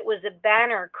 that it was a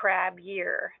banner crab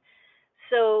year.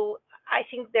 So I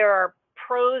think there are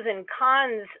pros and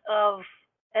cons of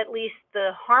at least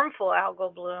the harmful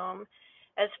algal bloom.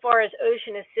 As far as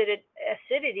ocean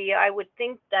acidity, I would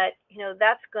think that,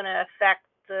 that's going to affect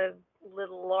the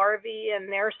little larvae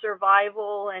and their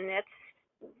survival, and it's,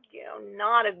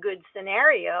 not a good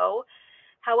scenario.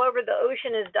 However, the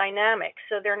ocean is dynamic,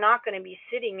 so they're not going to be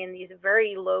sitting in these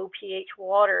very low pH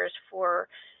waters for,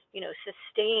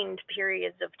 sustained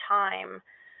periods of time.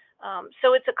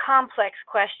 So it's a complex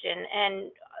question,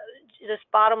 and this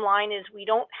bottom line is we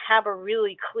don't have a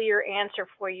really clear answer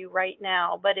for you right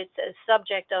now, but it's a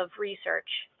subject of research.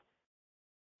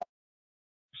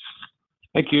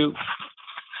 Thank you.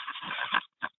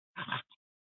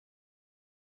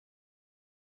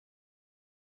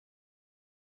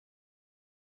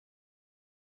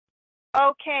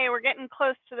 Okay, we're getting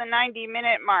close to the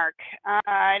 90-minute mark.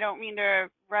 I don't mean to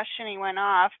rush anyone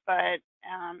off, but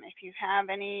if you have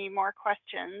any more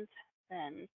questions,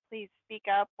 then please speak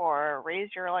up or raise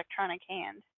your electronic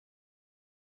hand.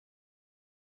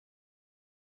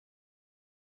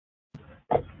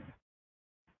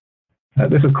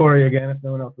 This is Corey again, if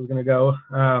no one else is going to go.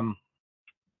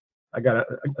 I got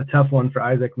a tough one for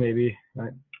Isaac, maybe. I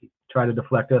try to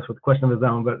deflect us with a question of his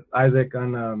own, but Isaac,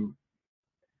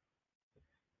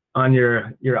 on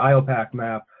your IOPAC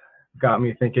map got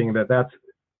me thinking that that's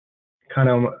kind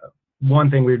of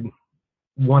one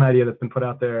idea that's been put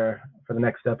out there for the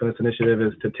next step in this initiative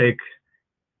is to take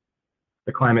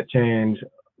the climate change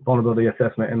vulnerability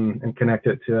assessment and connect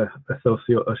it to a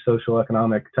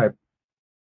socioeconomic type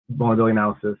vulnerability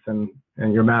analysis, and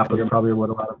your map is probably what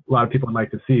a lot of people would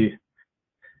like to see.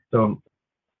 So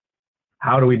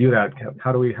how do we do that?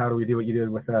 How do we do what you did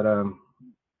with that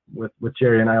with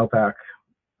Jerry and IOPAC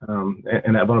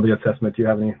and that vulnerability assessment? Do you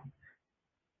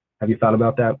have you thought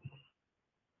about that?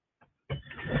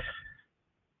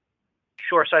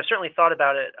 Sure. So I've certainly thought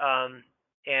about it,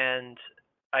 and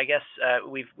I guess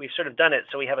we've sort of done it.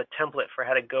 So we have a template for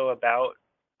how to go about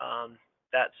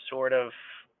that sort of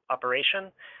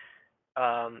operation.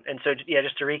 And so, yeah,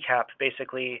 just to recap,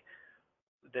 basically,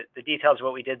 the details of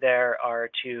what we did there are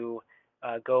to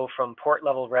go from port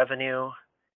level revenue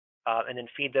and then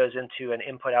feed those into an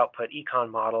input-output econ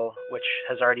model, which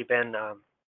has already been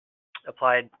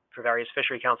applied for various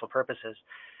Fishery Council purposes.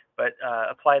 But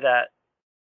apply that,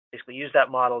 basically use that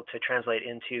model to translate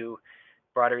into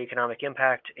broader economic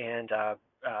impact and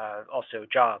also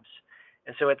jobs.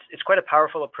 And so it's quite a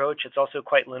powerful approach. It's also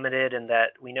quite limited in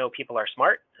that we know people are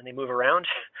smart and they move around.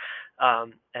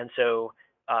 And so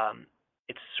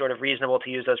it's sort of reasonable to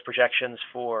use those projections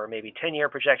for maybe 10-year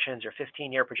projections or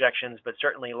 15-year projections, but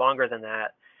certainly longer than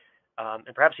that,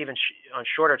 and perhaps even on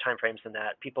shorter timeframes than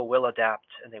that. People will adapt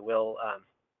and they will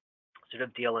sort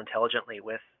of deal intelligently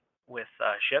with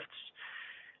shifts.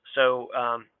 So,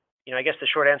 I guess the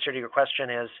short answer to your question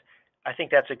is, I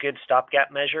think that's a good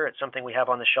stopgap measure. It's something we have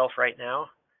on the shelf right now.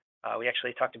 We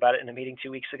actually talked about it in a meeting 2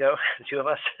 weeks ago, the two of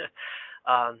us.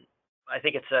 I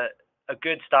think it's a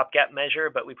good stopgap measure,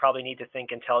 but we probably need to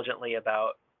think intelligently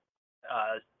about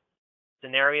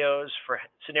scenarios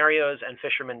and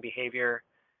fishermen behavior,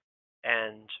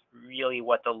 and really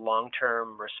what the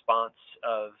long-term response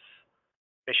of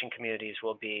fishing communities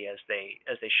will be as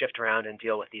they shift around and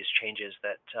deal with these changes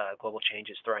that global change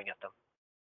is throwing at them.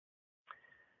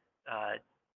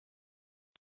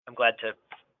 I'm glad to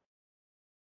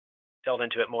delve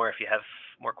into it more if you have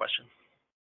more questions.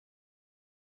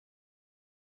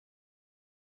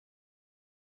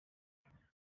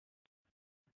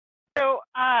 So,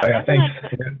 yeah, thanks.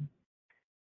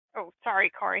 Oh, sorry,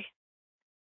 Corey.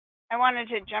 I wanted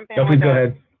to jump in No, please with go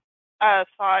ahead. a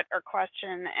thought or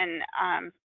question, and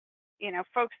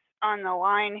folks on the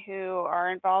line who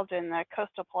are involved in the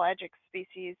coastal pelagic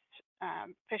species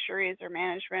fisheries or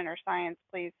management or science,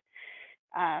 please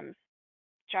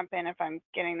jump in if I'm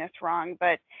getting this wrong.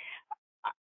 But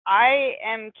I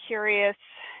am curious.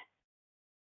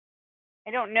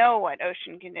 I don't know what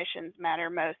ocean conditions matter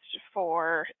most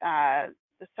for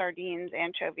the sardines,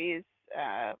 anchovies,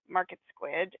 market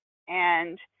squid,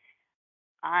 and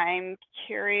I'm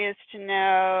curious to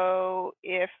know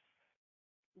if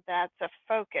that's a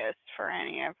focus for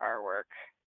any of our work.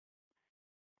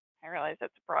 I realize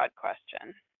that's a broad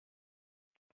question.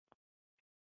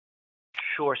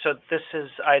 Sure. So this is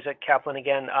Isaac Kaplan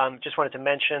again. Just wanted to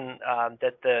mention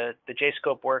that the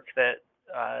JScope work that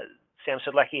Sam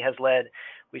Sudlecki has led,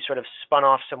 we sort of spun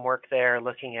off some work there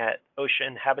looking at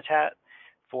ocean habitat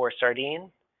for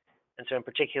sardine. And so in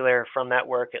particular, from that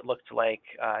work, it looked like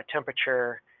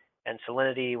temperature and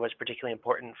salinity was particularly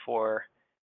important for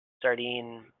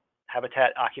sardine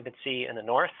habitat occupancy in the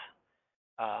north.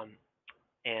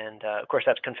 And of course,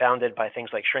 that's confounded by things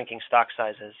like shrinking stock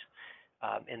sizes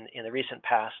in the recent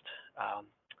past.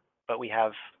 But we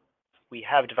have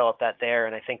developed that there,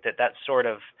 and I think that sort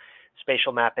of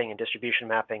spatial mapping and distribution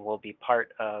mapping will be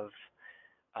part of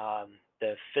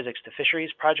the Physics to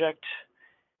Fisheries project.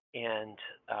 And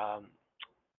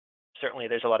certainly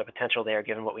there's a lot of potential there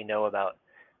given what we know about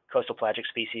coastal pelagic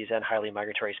species and highly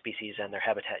migratory species and their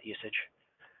habitat usage.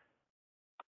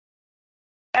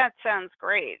 That sounds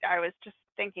great. I was just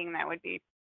thinking that would be,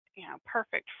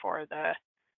 perfect for the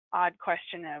odd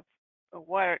question of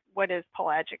what is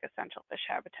pelagic essential fish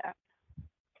habitat?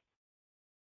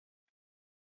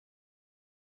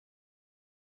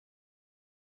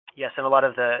 Yes, and a lot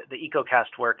of the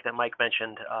EcoCast work that Mike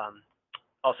mentioned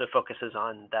also focuses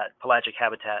on that pelagic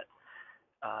habitat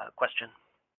question.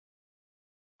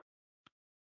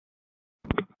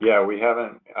 Yeah, we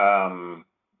haven't,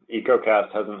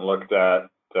 EcoCast hasn't looked at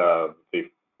the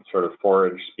sort of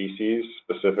forage species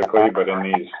specifically, but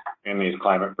in these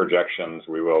climate projections,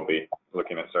 we will be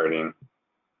looking at sardine.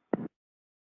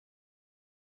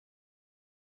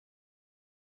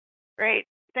 Great.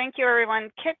 Thank you,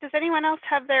 everyone. Kit, does anyone else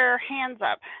have their hands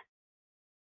up?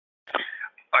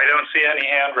 I don't see any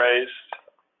hand raised.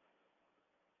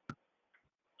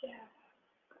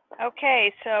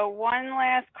 Okay, so one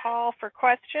last call for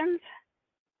questions.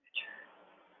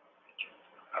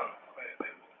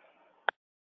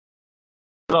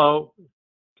 So,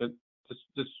 Go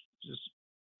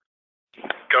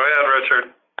ahead,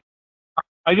 Richard.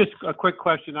 A quick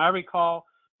question. I recall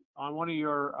on one of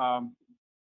your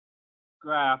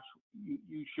graphs,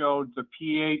 you showed the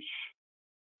pH.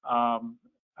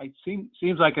 It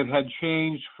seems like it had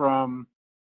changed from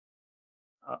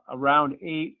around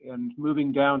 8 and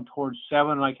moving down towards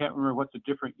 7. I can't remember what the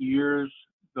different years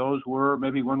those were.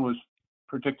 Maybe one was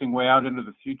predicting way out into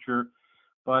the future,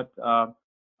 but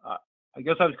I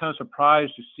guess I was kind of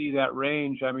surprised to see that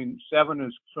range. I mean, 7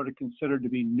 is sort of considered to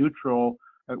be neutral.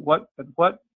 At what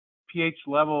pH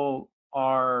level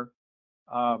are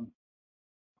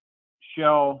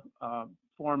shell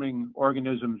forming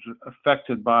organisms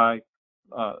affected by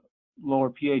lower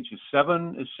pH. Is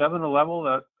seven a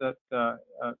level that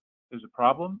is a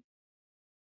problem?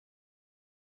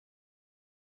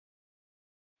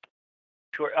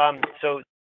 Sure. So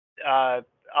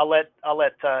I'll let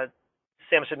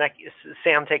Sam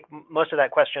take most of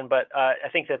that question, but I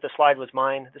think that the slide was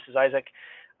mine. This is Isaac,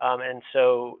 and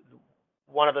so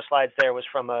one of the slides there was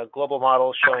from a global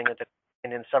model showing that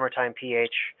in summertime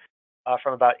pH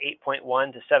from about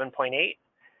 8.1 to 7.8,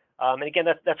 and again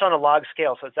that's on a log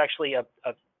scale, so it's actually a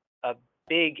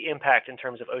big impact in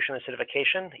terms of ocean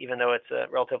acidification, even though it's a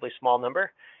relatively small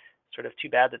number. Sort of too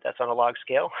bad that that's on a log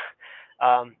scale.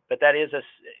 But that is,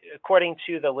 according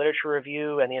to the literature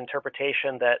review and the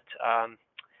interpretation that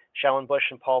Shallon Bush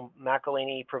and Paul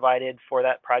McElhaney provided for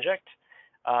that project,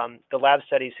 the lab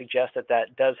studies suggest that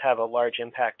that does have a large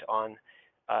impact on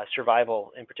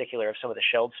survival, in particular of some of the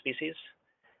shelled species.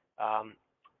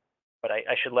 But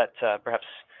I should let perhaps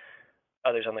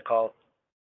others on the call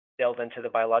delve into the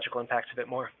biological impacts a bit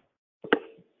more.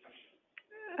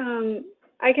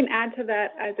 I can add to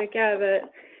that, Isaac. Yeah,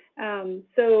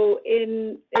 so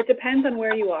it depends on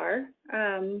where you are,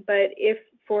 but if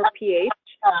for pH,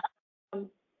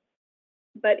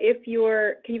 but if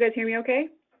you're, can you guys hear me okay?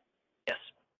 Yes.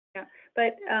 Yeah,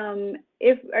 but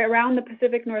if around the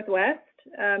Pacific Northwest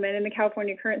and in the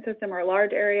California current system, or a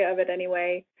large area of it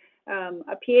anyway,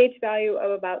 a pH value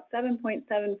of about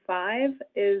 7.75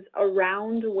 is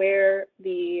around where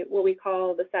what we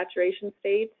call the saturation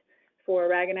state for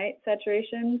aragonite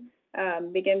saturation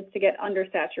begins to get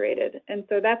undersaturated. And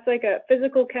so that's like a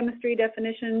physical chemistry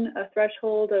definition, a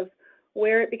threshold of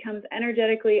where it becomes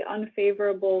energetically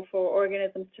unfavorable for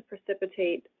organisms to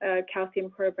precipitate calcium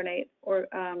carbonate or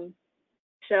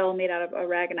shell made out of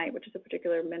aragonite, which is a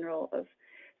particular mineral of.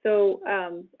 So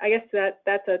I guess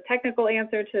that's a technical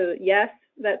answer to yes,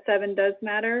 that 7 does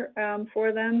matter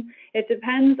for them. It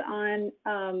depends on,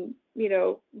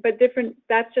 but different,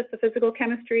 that's just the physical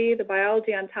chemistry, the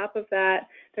biology on top of that.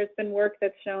 There's been work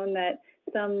that's shown that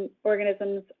some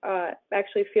organisms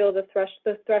actually feel the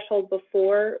threshold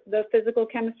before the physical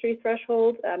chemistry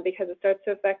threshold because it starts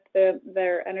to affect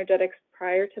their energetics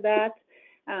prior to that.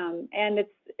 And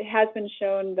it has been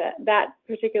shown that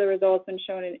particular result has been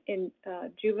shown in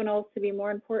juveniles to be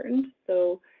more important.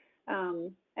 So,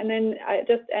 and then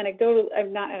just anecdotal,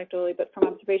 not anecdotally, but from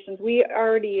observations, we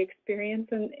already experience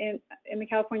in the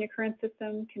California current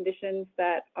system conditions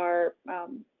that are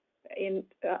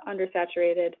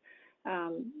undersaturated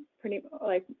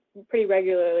pretty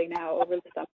regularly now over the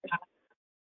summer.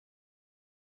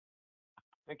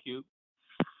 Thank you.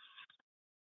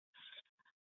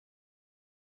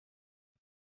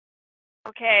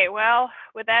 Okay, well,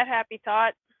 with that happy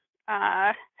thought,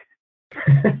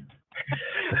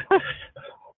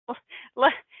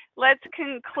 let's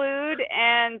conclude.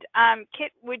 And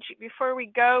Kit, before we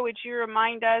go, would you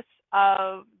remind us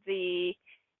of the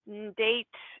date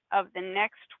of the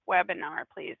next webinar,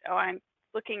 please? Oh, I'm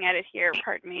looking at it here.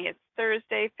 Pardon me. It's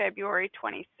Thursday, February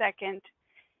 22nd,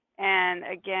 and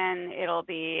again, it'll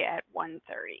be at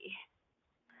 1:30.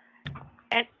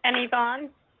 And Yvonne,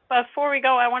 before we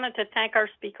go, I wanted to thank our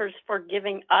speakers for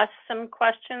giving us some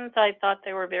questions. I thought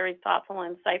they were very thoughtful,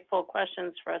 insightful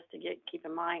questions for us to keep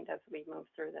in mind as we move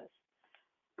through this.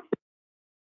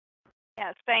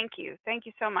 Yes, thank you. Thank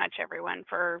you so much, everyone,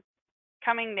 for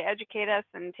coming to educate us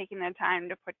and taking the time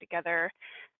to put together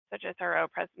such a thorough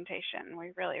presentation.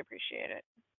 We really appreciate it.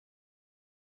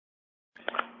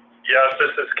 Yes,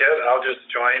 this is Kit. I'll just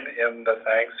join in the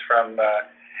thanks from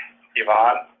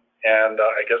Yvonne. And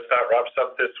I guess that wraps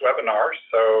up this webinar.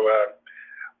 So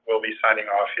we'll be signing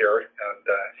off here. And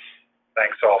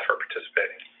thanks all for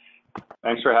participating.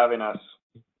 Thanks for having us.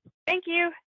 Thank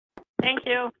you. Thank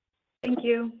you. Thank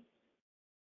you.